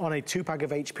on a 2-pack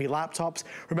of HP laptops.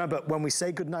 Remember, when we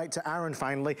say goodnight to Aaron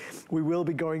finally, we will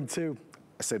be going to,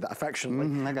 I say that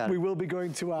affectionately, I got it. We will be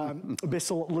going to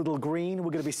Bissell Little Green. We're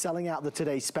going to be selling out the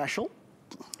Today Special.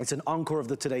 It's an encore of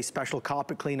the Today Special: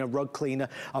 carpet cleaner, rug cleaner,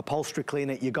 upholstery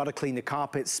cleaner. You got to clean the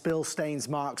carpet, spill, stains,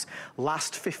 marks.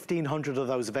 Last 1,500 of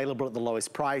those available at the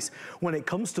lowest price. When it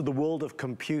comes to the world of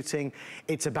computing,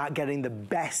 it's about getting the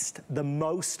best, the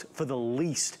most for the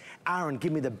least. Aaron,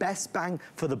 give me the best bang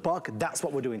for the buck. That's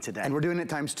what we're doing today. And we're doing it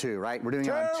 ×2, right? We're doing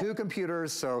it on 2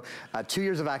 computers, so 2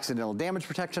 years of accidental damage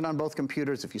protection on both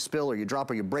computers. If you spill or you drop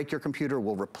or you break your computer,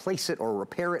 we'll replace it or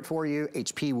repair it for you.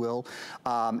 HP will.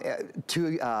 2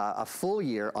 a full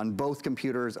year on both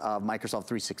computers of Microsoft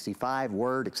 365,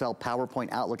 Word, Excel, PowerPoint,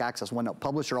 Outlook, Access, OneNote,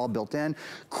 Publisher, all built in.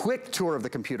 Quick tour of the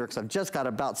computer, because I've just got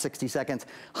about 60 seconds.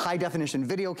 High definition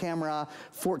video camera,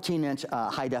 14-inch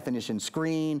high definition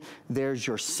screen. There's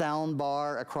your sound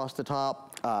bar across the top.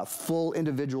 Full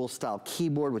individual style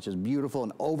keyboard, which is beautiful,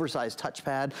 an oversized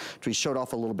touchpad, which we showed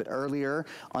off a little bit earlier.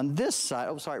 On this side,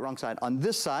 oh, sorry, wrong side. On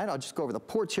this side, I'll just go over the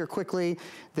ports here quickly.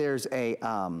 There's a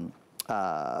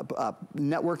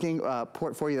networking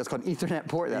port for you. That's called an Ethernet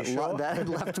port. That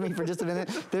left me for just a minute.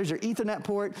 There's your Ethernet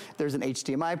port. There's an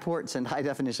HDMI port, send high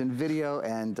definition video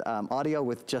and audio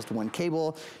with just one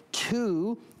cable.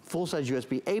 2 full-size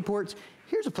USB-A ports.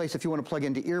 Here's a place if you want to plug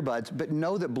into earbuds, but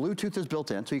know that Bluetooth is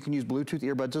built in, so you can use Bluetooth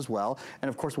earbuds as well. And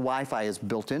of course, Wi-Fi is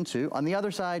built in too. On the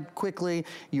other side, quickly,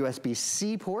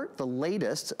 USB-C port, the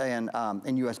latest in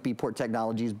USB port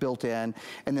technology is built in.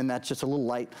 And then that's just a little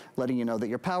light letting you know that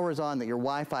your power is on, that your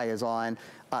Wi-Fi is on.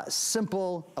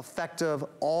 Simple, effective,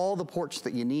 all the ports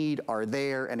that you need are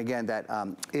there. And again, that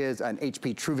is an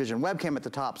HP TrueVision webcam at the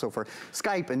top. So for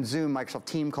Skype and Zoom, Microsoft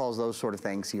Team calls, those sort of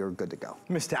things, you're good to go.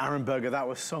 Mr. Arenberger, that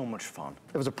was so much fun.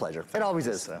 It was a pleasure. It always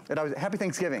is. Happy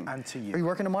Thanksgiving. And to you. Are you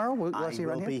working tomorrow? Will I see you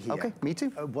will be here. Okay, me too.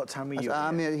 What time are you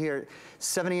I'm here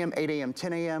 7 a.m., 8 a.m.,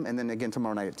 10 a.m., and then again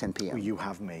tomorrow night at 10 p.m. Well, you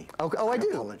have me. Okay. Oh, I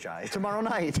do. Apologize. Tomorrow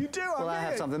night. You do. Well, I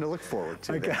have something to look forward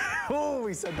to. Okay. Oh,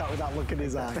 he said that with that look in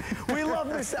his eye. We love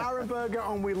Mr. Arenberger,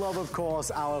 and we love, of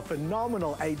course, our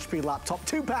phenomenal HP laptop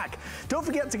 2-pack. Don't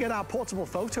forget to get our portable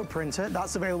photo printer.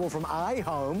 That's available from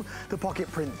iHome, the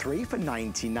Pocket Print 3 for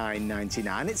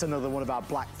 $99.99. It's another one of our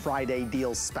Black Friday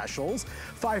deal specials.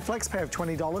 5 flex pay of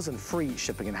 $20 and free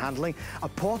shipping and handling. A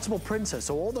portable printer,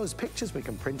 so all those pictures we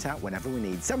can print out whenever we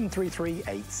need.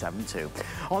 733-872.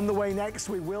 On the way next,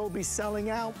 we will be selling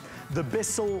out the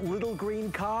Bissell Little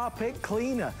Green Carpet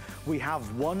Cleaner. We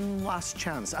have one last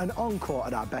chance, an encore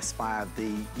at our Best Buy of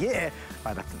the year,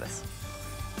 right after this.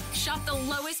 Shop the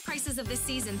lowest prices of the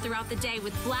season throughout the day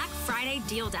with Black Friday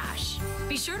Deal Dash.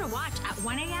 Be sure to watch at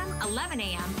 1 a.m., 11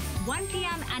 a.m., 1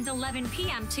 p.m., and 11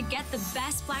 p.m. to get the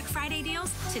best Black Friday deals,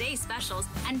 today's specials,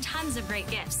 and tons of great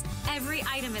gifts. Every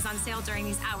item is on sale during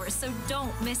these hours, so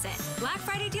don't miss it. Black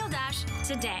Friday Deal Dash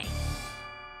today.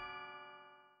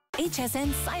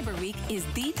 HSN Cyber Week is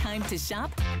the time to shop,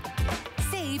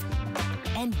 save,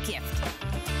 and gift.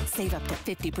 Save up to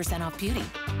 50% off beauty,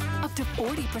 up to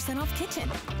 40% off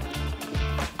kitchen,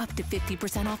 up to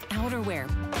 50% off outerwear,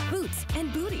 boots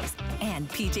and booties, and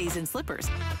PJs and slippers.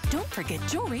 Don't forget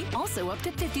jewelry, also up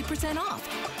to 50% off.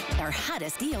 Our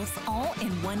hottest deals all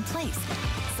in one place.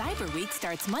 Cyber Week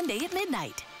starts Monday at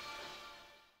midnight.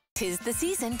 'Tis the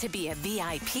season to be a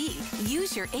VIP.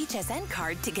 Use your HSN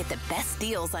card to get the best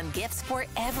deals on gifts for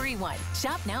everyone.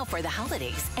 Shop now for the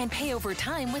holidays and pay over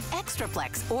time with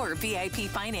ExtraFlex or VIP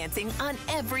financing on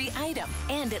every item.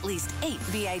 And at least 8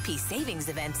 VIP savings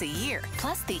events a year.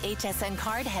 Plus, the HSN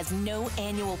card has no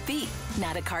annual fee.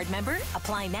 Not a card member?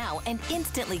 Apply now and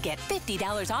instantly get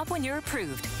 $50 off when you're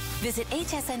approved. Visit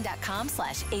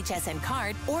hsn.com/HSN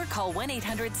card or call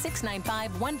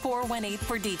 1-800-695-1418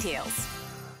 for details.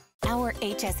 Our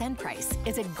HSN price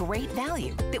is a great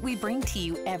value that we bring to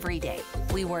you every day.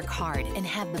 We work hard and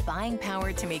have the buying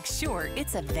power to make sure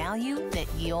it's a value that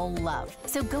you'll love.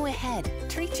 So go ahead,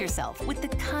 treat yourself with the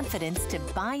confidence to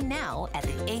buy now at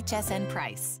the HSN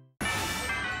price.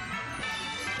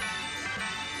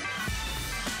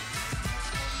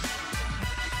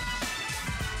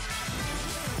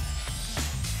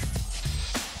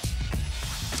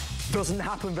 Doesn't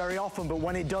happen very often, but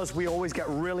when it does, we always get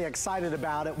really excited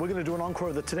about it. We're going to do an encore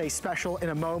of the Today's Special in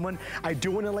a moment. I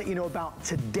do want to let you know about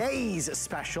today's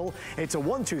special. It's a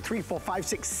 1, 2, 3, 4, 5,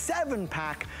 6, 7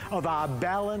 pack of our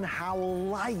Bell & Howell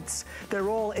lights. They're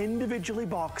all individually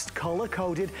boxed,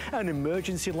 color-coded, an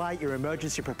emergency light, your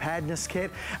emergency preparedness kit,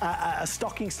 a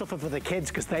stocking stuffer for the kids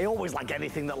because they always like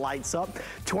anything that lights up.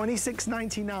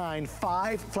 $26.99,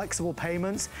 5 flexible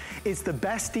payments. It's the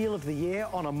best deal of the year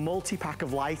on a multi-pack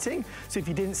of lighting. So if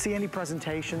you didn't see any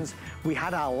presentations, we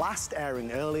had our last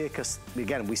airing earlier because,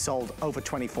 again, we sold over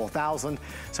 24,000.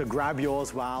 So grab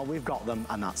yours while we've got them,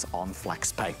 and that's on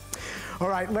FlexPay. All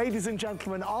right, ladies and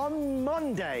gentlemen, on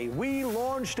Monday, we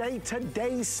launched a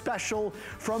Today's Special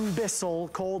from Bissell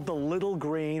called the Little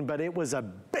Green, but it was a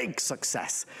big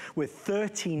success with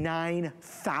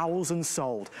 39,000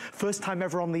 sold. First time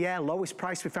ever on the air, lowest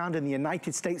price we found in the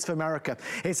United States of America.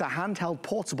 It's a handheld,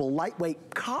 portable,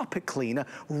 lightweight carpet cleaner,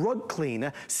 rug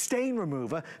cleaner, stain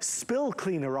remover, spill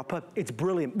cleaner upper. It's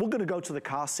brilliant. We're gonna go to the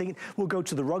car seat, we'll go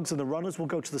to the rugs and the runners, we'll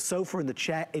go to the sofa and the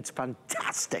chair. It's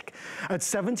fantastic. At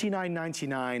 $79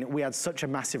 $79.99, we had such a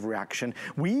massive reaction.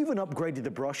 We even upgraded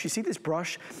the brush. You see this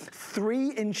brush?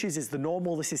 3 inches is the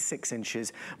normal, this is 6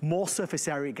 inches. More surface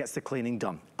area gets the cleaning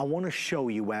done. I wanna show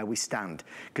you where we stand,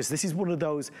 because this is one of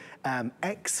those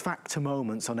X factor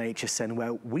moments on HSN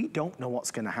where we don't know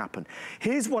what's gonna happen.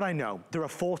 Here's what I know, there are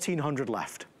 1,400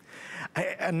 left.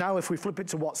 And now if we flip it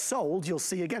to what's sold, you'll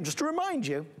see again, just to remind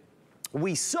you,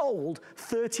 we sold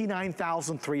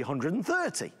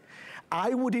 39,330.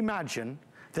 I would imagine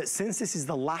that since this is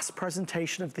the last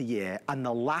presentation of the year and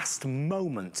the last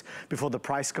moment before the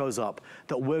price goes up,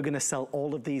 that we're gonna sell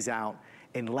all of these out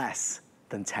in less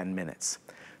than 10 minutes.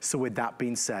 So with that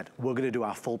being said, we're gonna do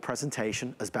our full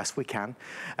presentation as best we can.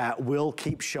 We'll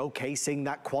keep showcasing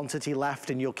that quantity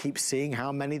left and you'll keep seeing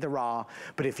how many there are.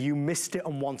 But if you missed it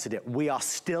and wanted it, we are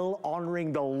still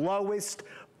honoring the lowest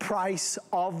price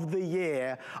of the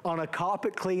year on a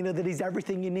carpet cleaner that is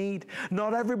everything you need.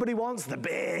 Not everybody wants the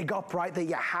big upright that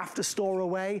you have to store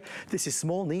away. This is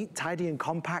small, neat, tidy and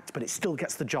compact, but it still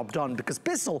gets the job done because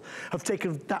Bissell have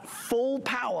taken that full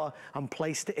power and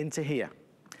placed it into here.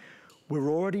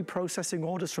 We're already processing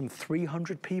orders from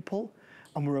 300 people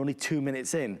and we're only 2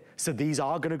 minutes in. So these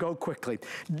are gonna go quickly.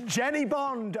 Jenny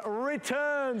Bond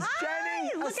returns. Hi,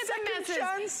 Jenny, look at the messes.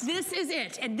 Chance. This is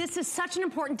it. And this is such an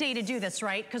important day to do this,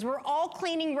 right? Because we're all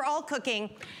cleaning, we're all cooking.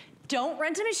 Don't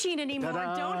rent a machine anymore.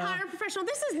 Don't hire a professional.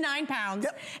 This is 9 pounds.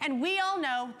 Yep. And we all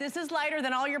know this is lighter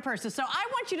than all your purses. So I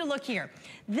want you to look here.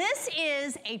 This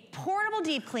is a portable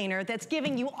deep cleaner that's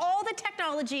giving you all the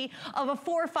technology of a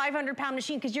 400 or 500 pound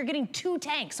machine because you're getting 2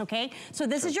 tanks, okay? So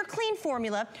this is your clean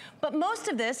formula, but most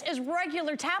of this is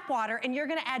regular tap water and you're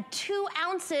gonna add 2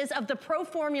 ounces of the Pro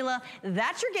formula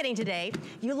that you're getting today.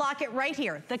 You lock it right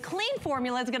here. The clean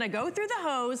formula is gonna go through the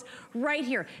hose right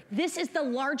here. This is the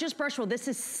largest brush roll. This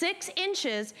is 6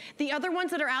 inches. The other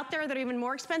ones that are out there that are even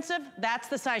more expensive, that's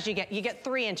the size you get. You get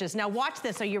 3 inches. Now watch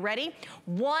this, are you ready?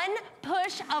 1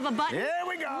 push of a button. Here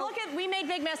we go. Look at, we made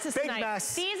big messes big tonight.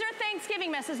 Mess. These are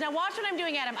Thanksgiving messes. Now watch what I'm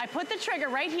doing, Adam. I put the trigger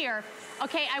right here.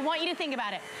 Okay, I want you to think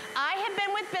about it. I have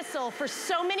been with Bissell for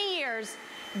so many years.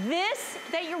 This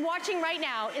that you're watching right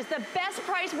now is the best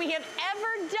price we have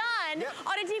ever done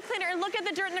on a deep cleaner. And look at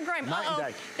the dirt and the grime.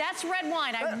 That's red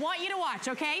wine. I want you to watch,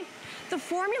 okay? The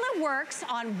formula works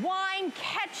on wine,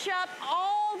 ketchup,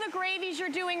 all the gravies you're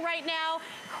doing right now,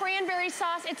 cranberry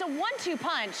sauce. It's a 1-2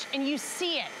 punch, and you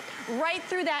see it right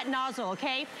through that nozzle,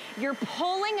 okay? You're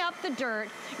pulling up the dirt.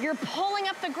 You're pulling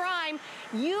up the grime.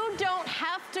 You don't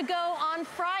have to go on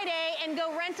Friday and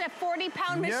go rent a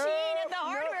 40-pound machine at the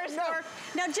hardware store.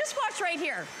 Now, just watch right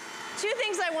here. 2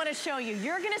 things I want to show you.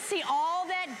 You're going to see all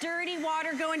that dirty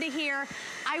water go into here.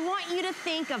 I want you to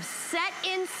think of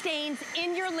set-in stains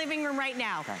in your living room right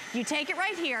now. Okay. You take it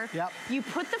right here. You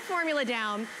put the formula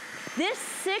down. This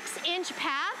 6-inch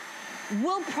path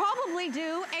will probably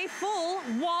do a full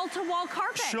wall-to-wall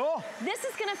carpet. Sure. This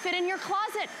is going to fit in your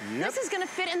closet. This is going to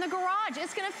fit in the garage.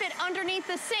 It's going to fit underneath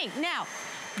the sink. Now,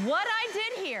 what I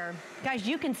did here, guys,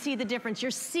 you can see the difference.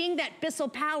 You're seeing that Bissell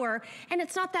power, and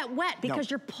it's not that wet because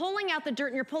you're pulling out the dirt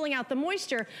and you're pulling out the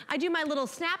moisture. I do my little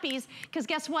snappies, because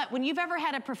guess what? When you've ever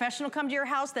had a professional come to your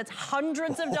house that's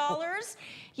hundreds of dollars,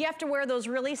 you have to wear those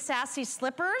really sassy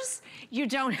slippers. You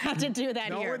don't have to do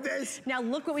that here. With this. Now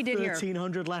look what we did here.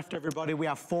 1,300 left, everybody. We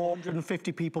have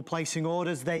 450 people placing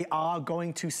orders. They are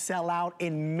going to sell out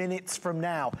in minutes from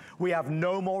now. We have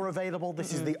no more available.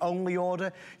 This is the only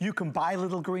order. You can buy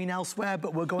Little Green elsewhere,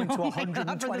 but we're going to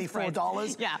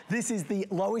 $124. This is the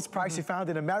lowest price you found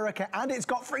in America, and it's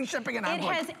got free shipping and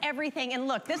handling. It has everything, and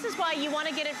look, this is why you want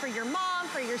to get it for your mom,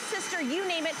 for your sister, you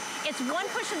name it. It's 1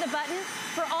 push of the button.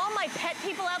 For all my pet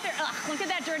people out there, look at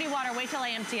that dirty water. Wait till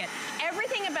I empty it.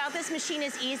 Everything about this machine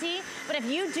is easy, but if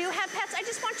you do have pets, I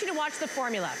just want you to watch the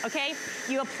formula, okay?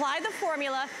 You apply the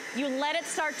formula, you let it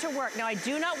start to work. Now, I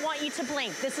do not want you to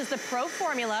blink. This is the Pro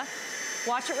formula.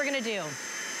 Watch what we're gonna do.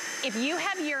 If you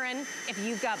have urine, if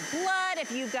you've got blood,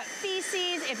 if you've got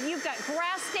feces, if you've got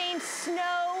grass stains,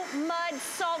 snow, mud,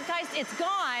 salt, guys, it's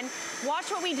gone. Watch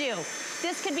what we do.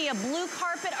 This could be a blue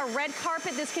carpet, a red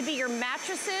carpet. This could be your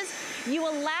mattresses. You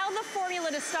allow the formula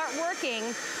to start working,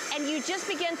 and you just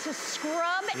begin to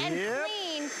scrub and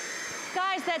clean.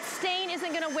 Guys, that stain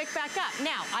isn't gonna wick back up.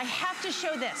 Now, I have to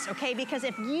show this, okay? Because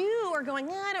if you are going,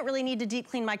 I don't really need to deep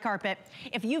clean my carpet,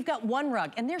 if you've got 1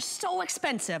 rug, and they're so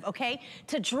expensive, okay?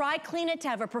 To dry clean it, to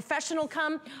have a professional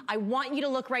come, I want you to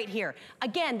look right here.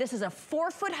 Again, this is a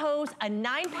 4-foot hose, a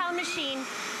 9-pound machine.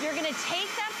 You're gonna take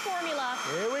that formula.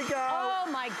 Here we go. Oh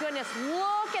my goodness,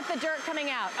 look at the dirt coming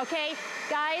out, okay?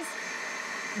 Guys,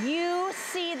 you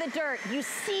see the dirt, you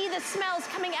see the smells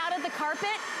coming out of the carpet.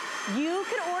 You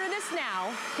can order this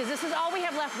now, because this is all we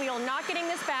have left. We are not getting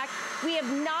this back. We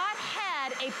have not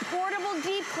had a portable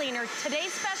deep cleaner,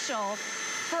 today's special,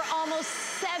 for almost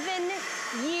 7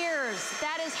 years.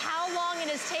 That is how long it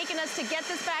has taken us to get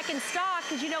this back in stock,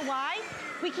 because you know why?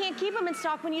 We can't keep them in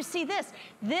stock when you see this.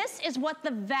 This is what the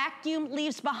vacuum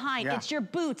leaves behind. Yeah. It's your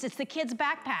boots, it's the kids'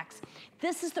 backpacks.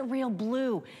 This is the real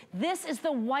blue. This is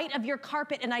the white of your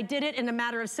carpet, and I did it in a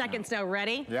matter of seconds now.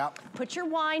 Ready? Yep. Put your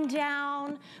wine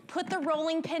down. Put the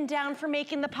rolling pin down for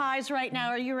making the pies right now.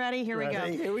 Are you ready? Here we go.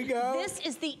 Here we go. This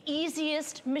is the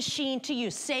easiest machine to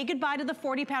use. Say goodbye to the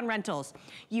 40-pound rentals.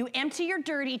 You empty your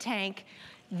dirty tank.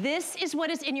 This is what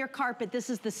is in your carpet. This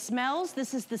is the smells,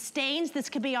 this is the stains, this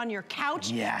could be on your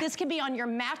couch, this could be on your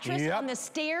mattress, on the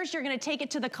stairs, you're gonna take it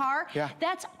to the car.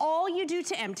 That's all you do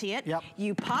to empty it.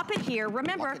 You pop it here.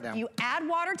 Remember, you add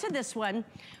water to this one.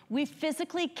 We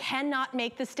physically cannot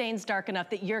make the stains dark enough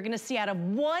that you're gonna see out of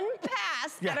one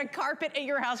pass at a carpet at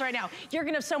your house right now. You're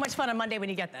gonna have so much fun on Monday when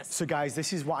you get this. So guys,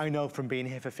 this is what I know from being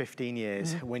here for 15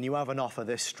 years. When you have an offer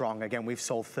this strong, again, we've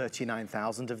sold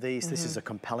 39,000 of these. This is a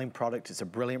compelling product, it's a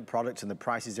brilliant product, and the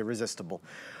price is irresistible.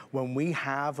 When we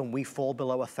have and we fall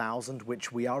below 1,000,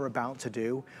 which we are about to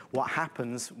do, what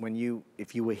happens when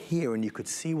if you were here and you could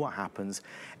see what happens,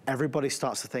 everybody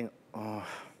starts to think, oh,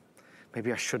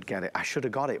 maybe I should get it. I should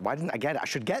have got it. Why didn't I get it? I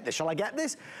should get this. Shall I get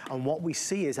this? And what we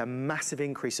see is a massive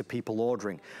increase of people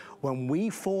ordering. When we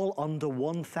fall under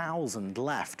 1,000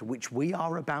 left, which we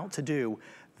are about to do,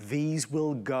 these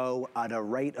will go at a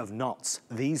rate of knots.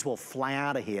 These will fly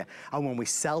out of here. And when we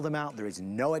sell them out, there is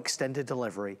no extended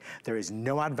delivery. There is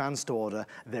no advanced order.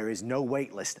 There is no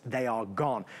wait list. They are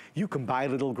gone. You can buy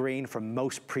Little Green from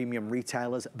most premium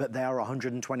retailers, but they are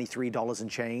 $123 and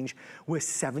change. We're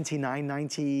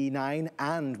 $79.99,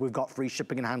 and we've got free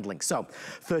shipping and handling. So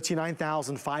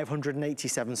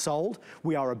 39,587 sold.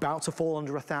 We are about to fall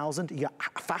under 1,000. Your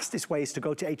fastest way is to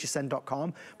go to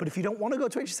hsn.com. But if you don't want to go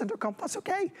to hsn.com, that's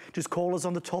okay. Just call us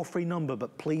on the toll-free number,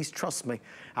 but please trust me,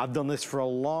 I've done this for a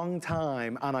long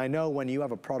time, and I know when you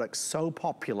have a product so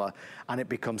popular and it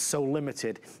becomes so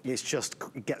limited,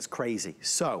 it gets crazy.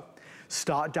 So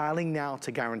start dialing now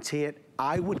to guarantee it.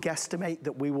 I would guesstimate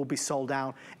that we will be sold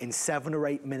out in 7 or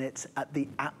 8 minutes at the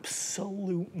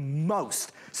absolute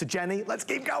most. So Jenny, let's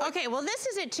keep going. Okay, well this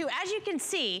is it too. As you can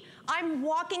see, I'm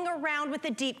walking around with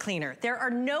a deep cleaner. There are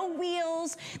no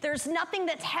wheels, there's nothing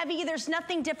that's heavy, there's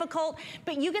nothing difficult,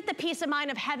 but you get the peace of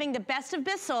mind of having the best of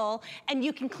Bissell, and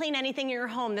you can clean anything in your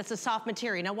home that's a soft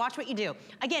material. Now watch what you do.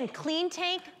 Again, clean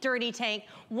tank, dirty tank,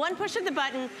 one push of the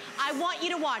button. I want you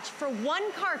to watch for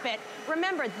one carpet.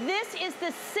 Remember, this is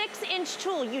the 6-inch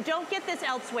tool. You don't get this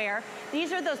elsewhere.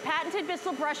 These are those patented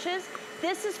Bissell brushes.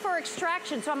 This is for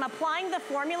extraction. So I'm applying the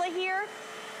formula here.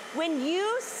 When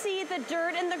you see the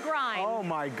dirt and the grime, oh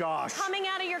my gosh, coming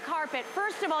out of your carpet,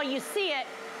 first of all, you see it.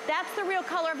 That's the real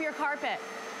color of your carpet.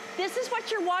 This is what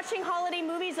you're watching holiday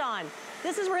movies on.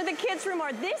 This is where the kids' room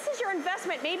are. This is your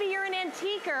investment. Maybe you're an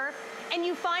antiquer and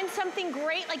you find something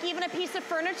great, like even a piece of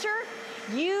furniture.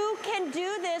 You can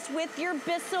do this with your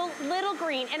Bissell Little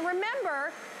Green. And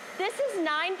remember, this is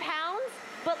 9 pounds,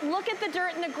 but look at the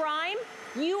dirt and the grime.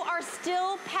 You are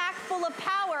still packed full of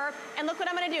power. And look what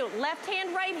I'm gonna do. Left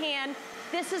hand, right hand.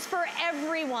 This is for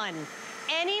everyone.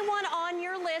 Anyone on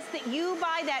your list that you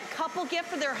buy that couple gift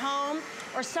for their home,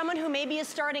 or someone who maybe is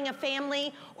starting a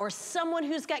family, or someone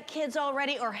who's got kids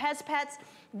already or has pets,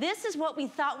 this is what we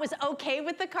thought was okay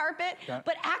with the carpet,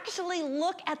 but actually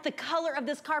look at the color of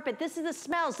this carpet. This is the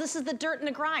smells, this is the dirt and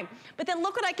the grime. But then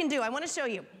look what I can do. I wanna show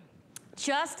you.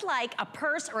 Just like a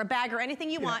purse or a bag or anything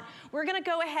you want, we're gonna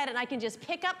go ahead and I can just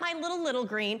pick up my Little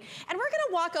Green, and we're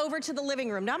gonna walk over to the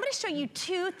living room. Now I'm gonna show you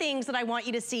 2 things that I want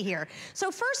you to see here. So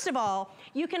first of all,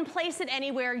 you can place it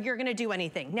anywhere you're gonna do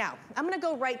anything. Now, I'm gonna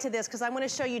go right to this because I wanna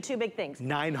show you 2 big things.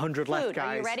 900 left, guys.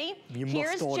 Are you ready? You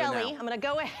Here's must jelly. now. I'm gonna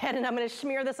go ahead and I'm gonna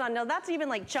smear this on. No, that's even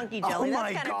like chunky jelly. Oh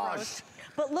my that's gosh. Gross.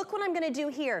 But look what I'm gonna do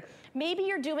here. Maybe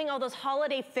you're doing all those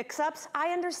holiday fix-ups. I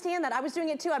understand that. I was doing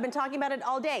it too. I've been talking about it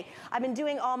all day. I've been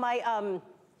doing all my,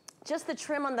 just the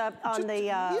trim on the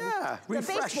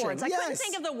baseboards. I couldn't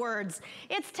think of the words.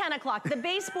 It's 10 o'clock. The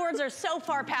baseboards are so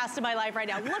far past in my life right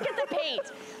now. Look at the paint.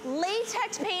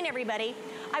 Latex paint, everybody.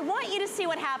 I want you to see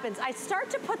what happens. I start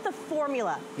to put the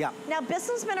formula. Now,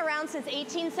 Bissell's been around since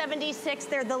 1876.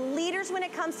 They're the leaders when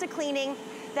it comes to cleaning.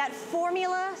 That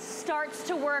formula starts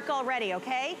to work already,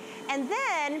 okay? And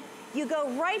then you go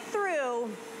right through,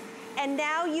 and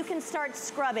now you can start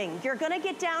scrubbing. You're gonna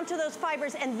get down to those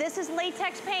fibers, and this is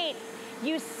latex paint.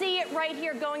 You see it right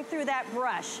here going through that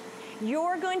brush.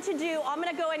 You're going to do, I'm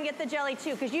gonna go ahead and get the jelly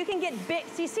too, because you can get big,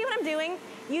 so you see what I'm doing?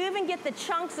 You even get the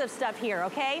chunks of stuff here,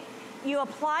 okay? You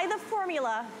apply the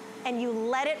formula and you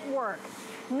let it work.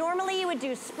 Normally you would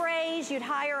do sprays, you'd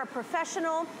hire a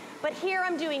professional, but here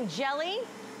I'm doing jelly,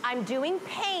 I'm doing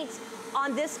paint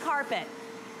on this carpet,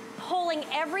 pulling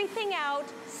everything out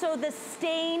so the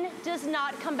stain does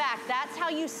not come back. That's how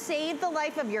you save the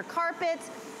life of your carpets,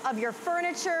 of your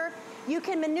furniture. You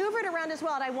can maneuver it around as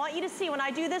well, and I want you to see when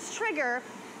I do this trigger,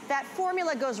 that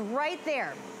formula goes right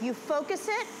there. You focus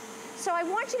it. So I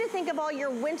want you to think of all your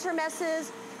winter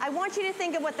messes. I want you to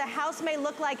think of what the house may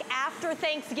look like after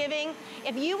Thanksgiving.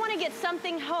 If you want to get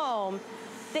something home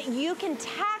that you can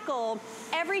tackle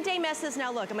everyday messes.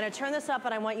 Now look, I'm going to turn this up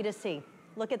and I want you to see.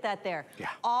 Look at that there. Yeah.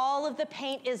 All of the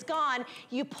paint is gone.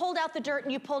 You pulled out the dirt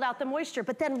and you pulled out the moisture.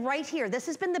 But then right here, this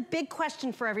has been the big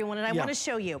question for everyone, and I want to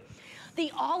show you. The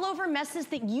all-over messes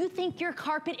that you think your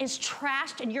carpet is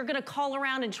trashed and you're gonna call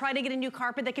around and try to get a new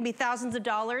carpet that can be thousands of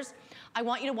dollars, I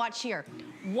want you to watch here.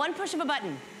 One push of a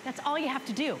button, that's all you have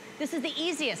to do. This is the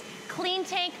easiest. Clean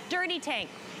tank, dirty tank.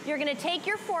 You're gonna take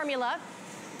your formula,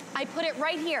 I put it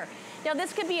right here. Now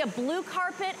this could be a blue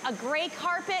carpet, a gray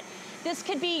carpet, this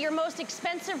could be your most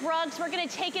expensive rugs. We're gonna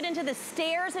take it into the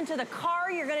stairs, into the car,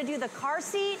 you're gonna do the car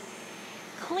seat.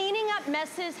 Cleaning up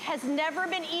messes has never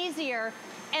been easier,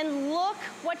 and look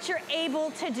what you're able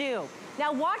to do.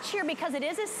 Now watch here, because it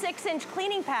is a 6-inch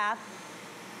cleaning path.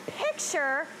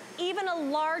 Picture even a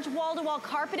large wall-to-wall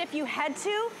carpet if you had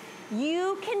to.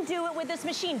 You can do it with this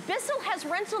machine. Bissell has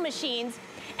rental machines,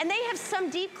 and they have some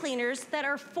deep cleaners that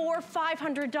are $400,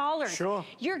 $500. Sure.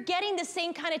 You're getting the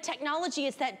same kind of technology.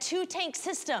 It's that 2-tank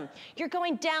system. You're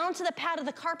going down to the pad of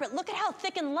the carpet. Look at how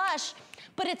thick and lush,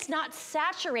 but it's not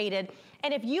saturated.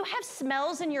 And if you have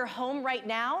smells in your home right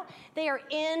now, they are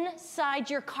inside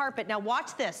your carpet. Now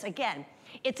watch this again.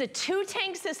 It's a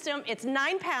 2-tank system, it's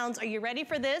 9 pounds. Are you ready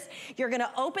for this? You're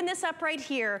gonna open this up right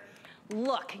here.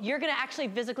 Look, you're gonna actually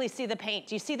physically see the paint.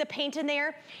 Do you see the paint in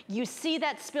there? You see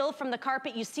that spill from the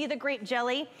carpet, you see the grape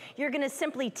jelly. You're gonna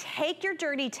simply take your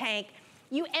dirty tank,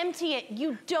 you empty it,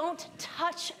 you don't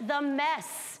touch the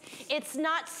mess. It's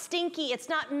not stinky, it's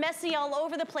not messy all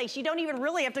over the place. You don't even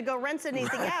really have to go rinse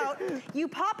anything out. You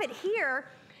pop it here.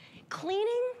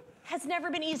 Cleaning has never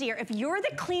been easier. If you're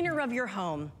the cleaner of your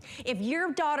home, if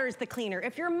your daughter's the cleaner,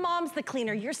 if your mom's the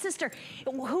cleaner, your sister,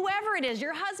 whoever it is,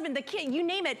 your husband, the kid, you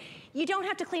name it, you don't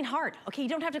have to clean hard, okay? You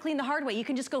don't have to clean the hard way. You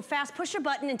can just go fast, push a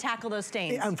button and tackle those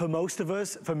stains. And for most of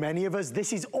us, for many of us,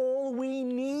 this is all we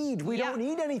need. We don't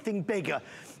need anything bigger,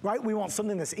 right? We want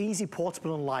something that's easy,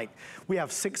 portable, and light. We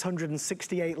have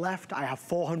 668 left. I have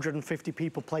 450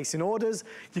 people placing orders.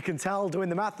 You can tell, doing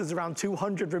the math, there's around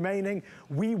 200 remaining.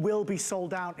 We will be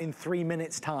sold out in 3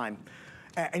 minutes time.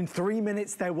 In 3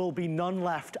 minutes, there will be none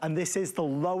left, and this is the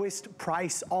lowest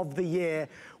price of the year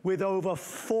with over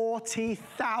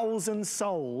 40,000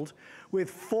 sold. With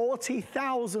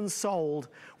 40,000 sold,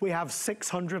 we have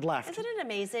 600 left. Isn't it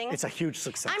amazing? It's a huge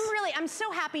success. I'm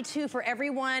so happy too for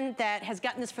everyone that has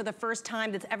gotten this for the first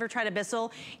time, that's ever tried a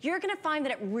Bissell. You're gonna find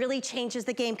that it really changes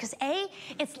the game, because A,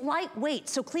 it's lightweight,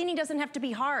 so cleaning doesn't have to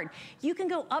be hard. You can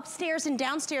go upstairs and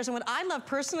downstairs, and what I love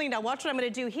personally, now watch what I'm gonna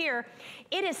do here,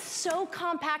 it is so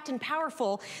compact and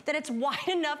powerful that it's wide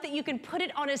enough that you can put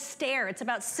it on a stair. It's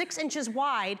about 6 inches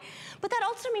wide, but that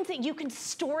also means that you can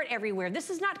store it everywhere. This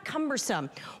is not cumbersome.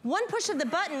 One push of the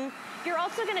button, you're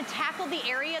also gonna tackle the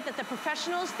area that the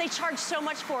professionals, they charge so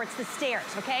much for. It's the stairs,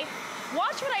 okay?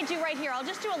 Watch what I do right here. I'll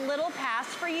just do a little pass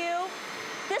for you.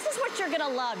 This is what you're gonna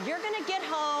love. You're gonna get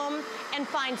home and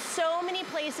find so many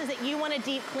places that you wanna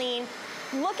deep clean.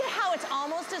 Look at how it's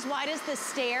almost as wide as the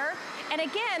stair. And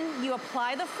again, you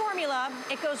apply the formula,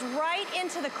 it goes right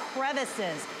into the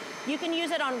crevices. You can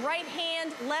use it on right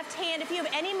hand, left hand. If you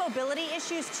have any mobility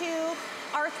issues too,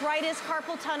 arthritis,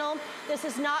 carpal tunnel, this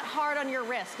is not hard on your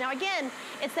wrist. Now again,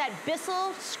 it's that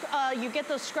Bissell, you get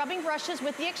those scrubbing brushes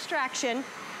with the extraction,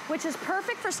 which is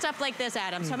perfect for stuff like this,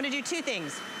 Adam. So I'm gonna do 2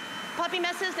 things. Puppy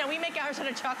messes, now we make ours out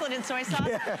of chocolate and soy sauce.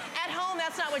 At home,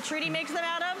 that's not what Trudy makes them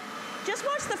out of. Just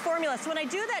watch the formula. So when I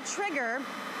do that trigger,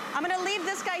 I'm gonna leave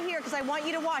this guy here because I want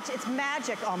you to watch. It's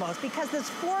magic almost, because this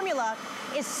formula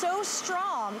is so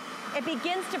strong, it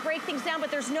begins to break things down,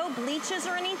 but there's no bleaches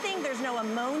or anything, there's no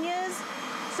ammonias.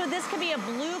 So this could be a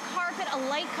blue carpet, a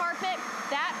light carpet.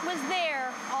 That was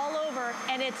there all over,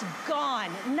 and it's gone.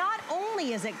 Not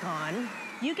only is it gone,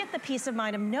 you get the peace of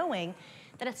mind of knowing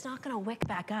that it's not gonna wick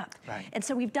back up. Right. And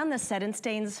so we've done the set and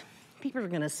stains people are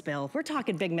gonna spill. We're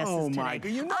talking big messes today. Oh my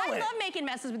God, you know I love making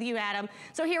messes with you, Adam.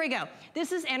 So here we go.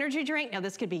 This is energy drink. Now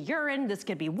this could be urine, this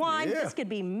could be wine, this could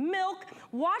be milk.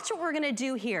 Watch what we're gonna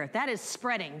do here. That is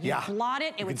spreading. You blot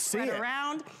it, it would spread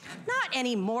around. Not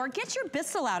anymore. Get your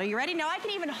Bissell out. Are you ready? Now I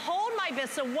can even hold my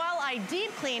Bissell while I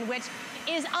deep clean, which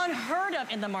is unheard of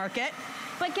in the market.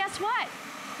 But guess what?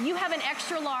 You have an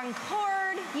extra long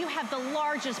cord. You have the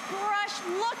largest brush.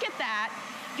 Look at that.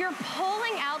 You're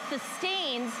pulling out the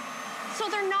stains so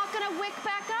they're not gonna wick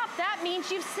back up. That means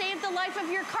you've saved the life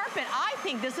of your carpet. I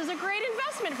think this is a great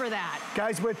investment for that.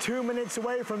 Guys, we're 2 minutes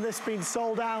away from this being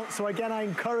sold out. So again, I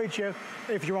encourage you,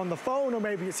 if you're on the phone or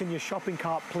maybe it's in your shopping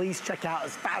cart, please check out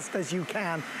as fast as you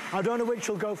can. I don't know which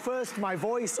will go first, my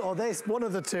voice or this, one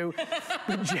of the two.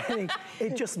 But Jenny,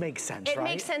 it just makes sense, right? It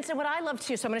makes sense, and what I love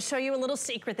too, so I'm gonna show you a little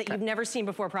secret that you've never seen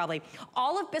before probably.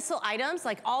 All of Bissell items,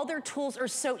 like all their tools are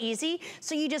so easy.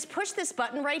 So you just push this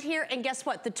button right here and guess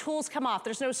what? The tools come off.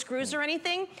 There's no screws or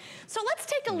anything. So let's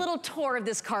take a little tour of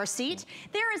this car seat.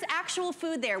 There is actual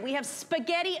food there. We have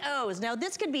SpaghettiOs. Now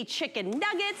this could be chicken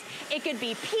nuggets. It could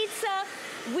be pizza.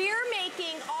 We're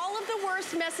making all of the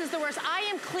worst messes the worst. I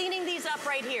am cleaning these up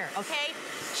right here, okay?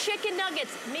 Chicken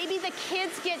nuggets. Maybe the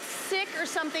kids get sick or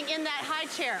something in that high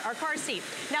chair or car seat.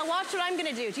 Now watch what I'm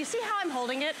gonna do. Do you see how I'm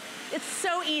holding it? It's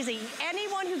so easy.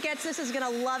 Anyone who gets this is gonna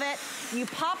love it. You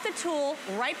pop the tool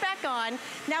right back on.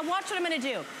 Now watch what I'm gonna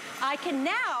do. I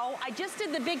just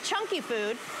did the big chunky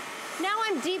food. Now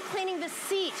I'm deep cleaning the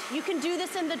seat. You can do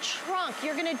this in the trunk.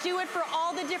 You're gonna do it for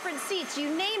all the different seats, you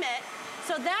name it.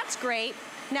 So that's great.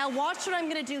 Now watch what I'm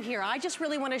gonna do here. I just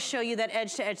really wanna show you that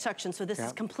edge-to-edge suction, so this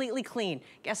is completely clean.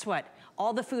 Guess what?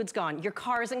 All the food's gone. Your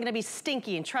car isn't gonna be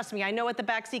stinky, and trust me, I know what the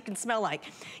back seat can smell like.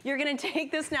 You're gonna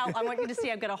take this now, I want you to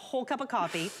see I've got a whole cup of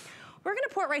coffee. We're gonna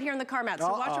pour it right here on the car mat, so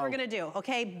watch what we're gonna do,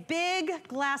 okay? Big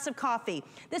glass of coffee.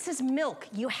 This is milk.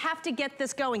 You have to get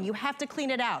this going. You have to clean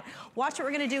it out. Watch what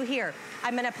we're gonna do here.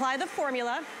 I'm gonna apply the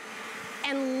formula,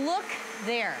 and look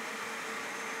there.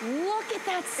 Look at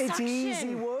that suction. It's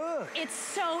easy work. It's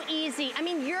so easy. I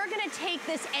mean, you're gonna take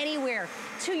this anywhere,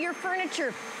 to your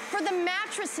furniture, for the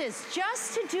mattresses,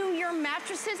 just to do your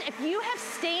mattresses. If you have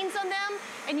stains on them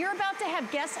and you're about to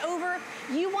have guests over,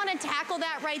 you wanna tackle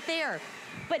that right there.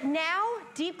 But now,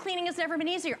 deep cleaning has never been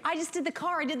easier. I just did the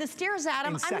car, I did the stairs,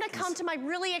 Adam. I'm gonna come to my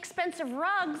really expensive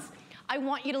rugs. I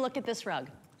want you to look at this rug.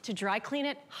 To dry clean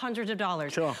it, hundreds of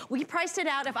dollars. Sure. We priced it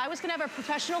out. If I was gonna have a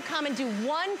professional come and do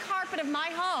one carpet of my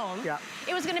home,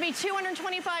 it was gonna be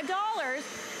 $225.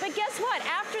 But guess what?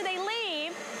 After they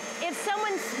leave, if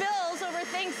someone spills over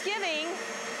Thanksgiving,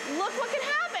 look what can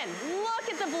happen. Look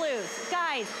at the blues.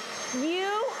 Guys, you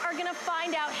are gonna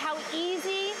find out how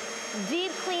easy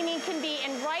deep cleaning can be.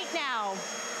 And right now,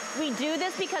 we do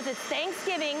this because it's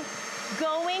Thanksgiving,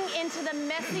 going into the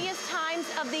messiest times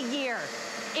of the year.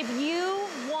 If you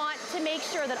want to make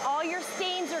sure that all your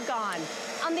stains are gone,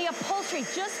 on the upholstery,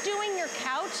 just doing your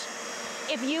couch,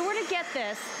 if you were to get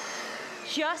this,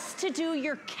 just to do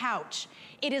your couch,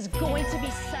 it is going to be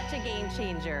such a game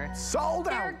changer. Sold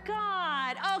out. Dear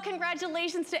God. Oh,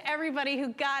 congratulations to everybody who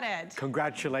got it.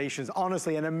 Congratulations.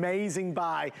 Honestly, an amazing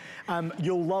buy.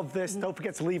 You'll love this. Don't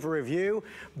forget to leave a review.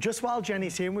 Just while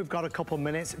Jenny's here, we've got a couple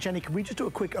minutes. Jenny, can we just do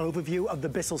a quick overview of the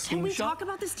Bissell Steam Shot? Can we talk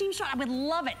about the Steam Shot? I would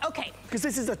love it. Okay. Because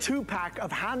this is a 2-pack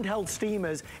of handheld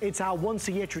steamers. It's our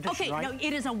once-a-year tradition, right? Okay, no,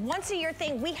 it is a once-a-year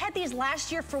thing. We had these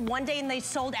last year for one day and they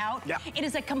sold out. It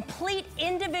is a complete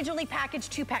individually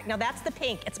packaged 2-pack. Now that's the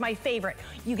pink. It's my favorite.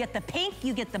 You get the pink,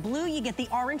 you get the blue, you get the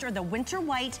orange or the winter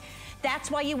white.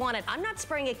 That's why you want it. I'm not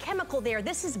spraying a chemical there.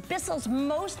 This is Bissell's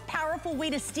most powerful way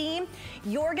to steam.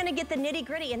 You're gonna get the nitty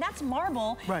gritty, and that's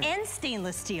marble and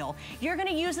stainless steel. You're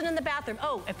gonna use it in the bathroom.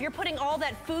 Oh, if you're putting all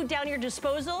that food down your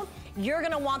disposal, you're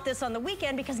gonna want this on the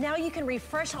weekend because now you can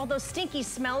refresh all those stinky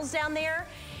smells down there.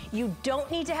 You don't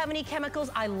need to have any chemicals.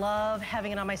 I love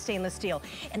having it on my stainless steel.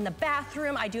 In the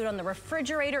bathroom, I do it on the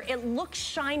refrigerator. It looks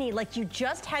shiny like you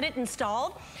just had it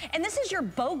installed. And this is your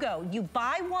BOGO. You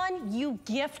buy one, you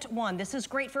gift one. This is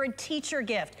great for a teacher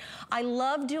gift. I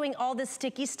love doing all this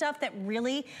sticky stuff that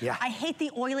really, I hate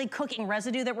the oily cooking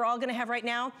residue that we're all gonna have right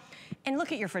now. And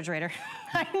look at your refrigerator.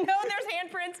 I know there's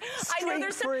handprints. I know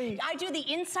there's some, I do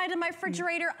the inside of my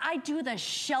refrigerator. I do the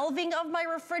shelving of my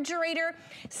refrigerator.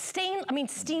 Steam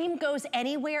goes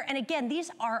anywhere. And again, these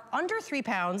are under 3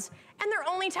 pounds and they're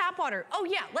only tap water. Oh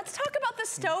yeah, let's talk about the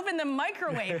stove and the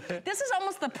microwave. This is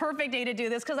almost the perfect day to do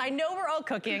this because I know we're all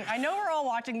cooking. I know we're all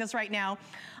watching this right now.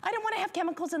 I don't want to have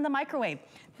chemicals in the microwave.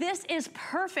 This is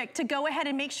perfect to go ahead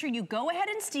and make sure you go ahead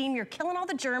and steam. You're killing all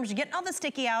the germs, you're getting all the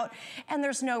sticky out, and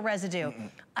there's no residue. do.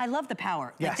 I love the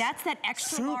power. Yes. Like that's that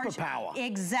extra large. Super power.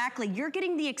 Exactly. You're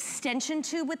getting the extension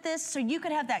tube with this, so you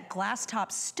could have that glass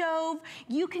top stove.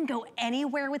 You can go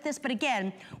anywhere with this, but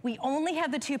again, we only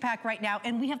have the 2-pack right now,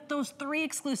 and we have those 3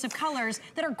 exclusive colors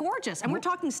that are gorgeous. And we're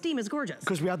talking steam is gorgeous.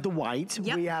 Because we have the white,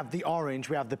 Yep. we have the orange,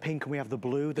 we have the pink, and we have the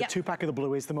blue. The Yep. 2-pack of the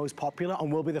blue is the most popular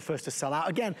and will be the first to sell out.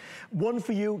 Again, one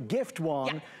for you, gift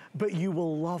one. Yep. But you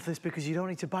will love this because you don't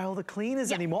need to buy all the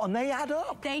cleaners Yep. anymore, and they add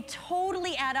up. They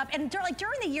totally add up. And like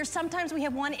during the year, sometimes we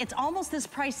have one, it's almost this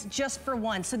price just for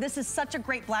one. So this is such a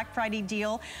great Black Friday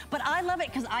deal. But I love it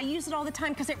because I use it all the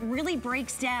time because it really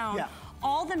breaks down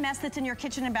all the mess that's in your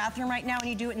kitchen and bathroom right now, and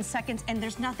you do it in seconds, and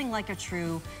there's nothing like a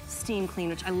true steam clean,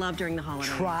 which I love during the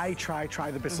holidays.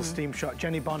 Try the Bissell Steam Shot.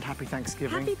 Jenny Bond, happy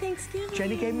Thanksgiving. Happy Thanksgiving.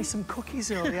 Jenny gave me some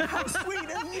cookies earlier. How sweet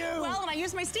of you. Well, and I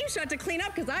used my Steam Shot to clean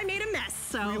up because I made a mess,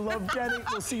 so. We love Jenny.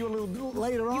 We'll see you a little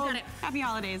later on. You got it. Happy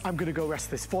holidays. I'm gonna go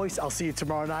rest this voice. I'll see you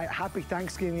tomorrow night. Happy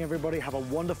Thanksgiving, everybody. Have a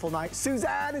wonderful night.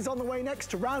 Suzanne is on the way next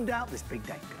to round out this big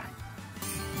day. Good night.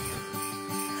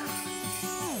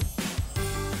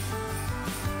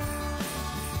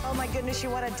 Oh my goodness, you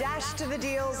want to dash to the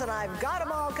deals, and I've got them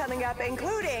all coming up,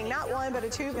 including not one, but a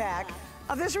 2-pack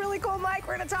of this really cool mic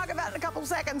we're going to talk about in a couple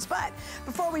seconds. But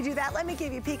before we do that, let me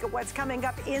give you a peek at what's coming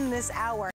up in this hour.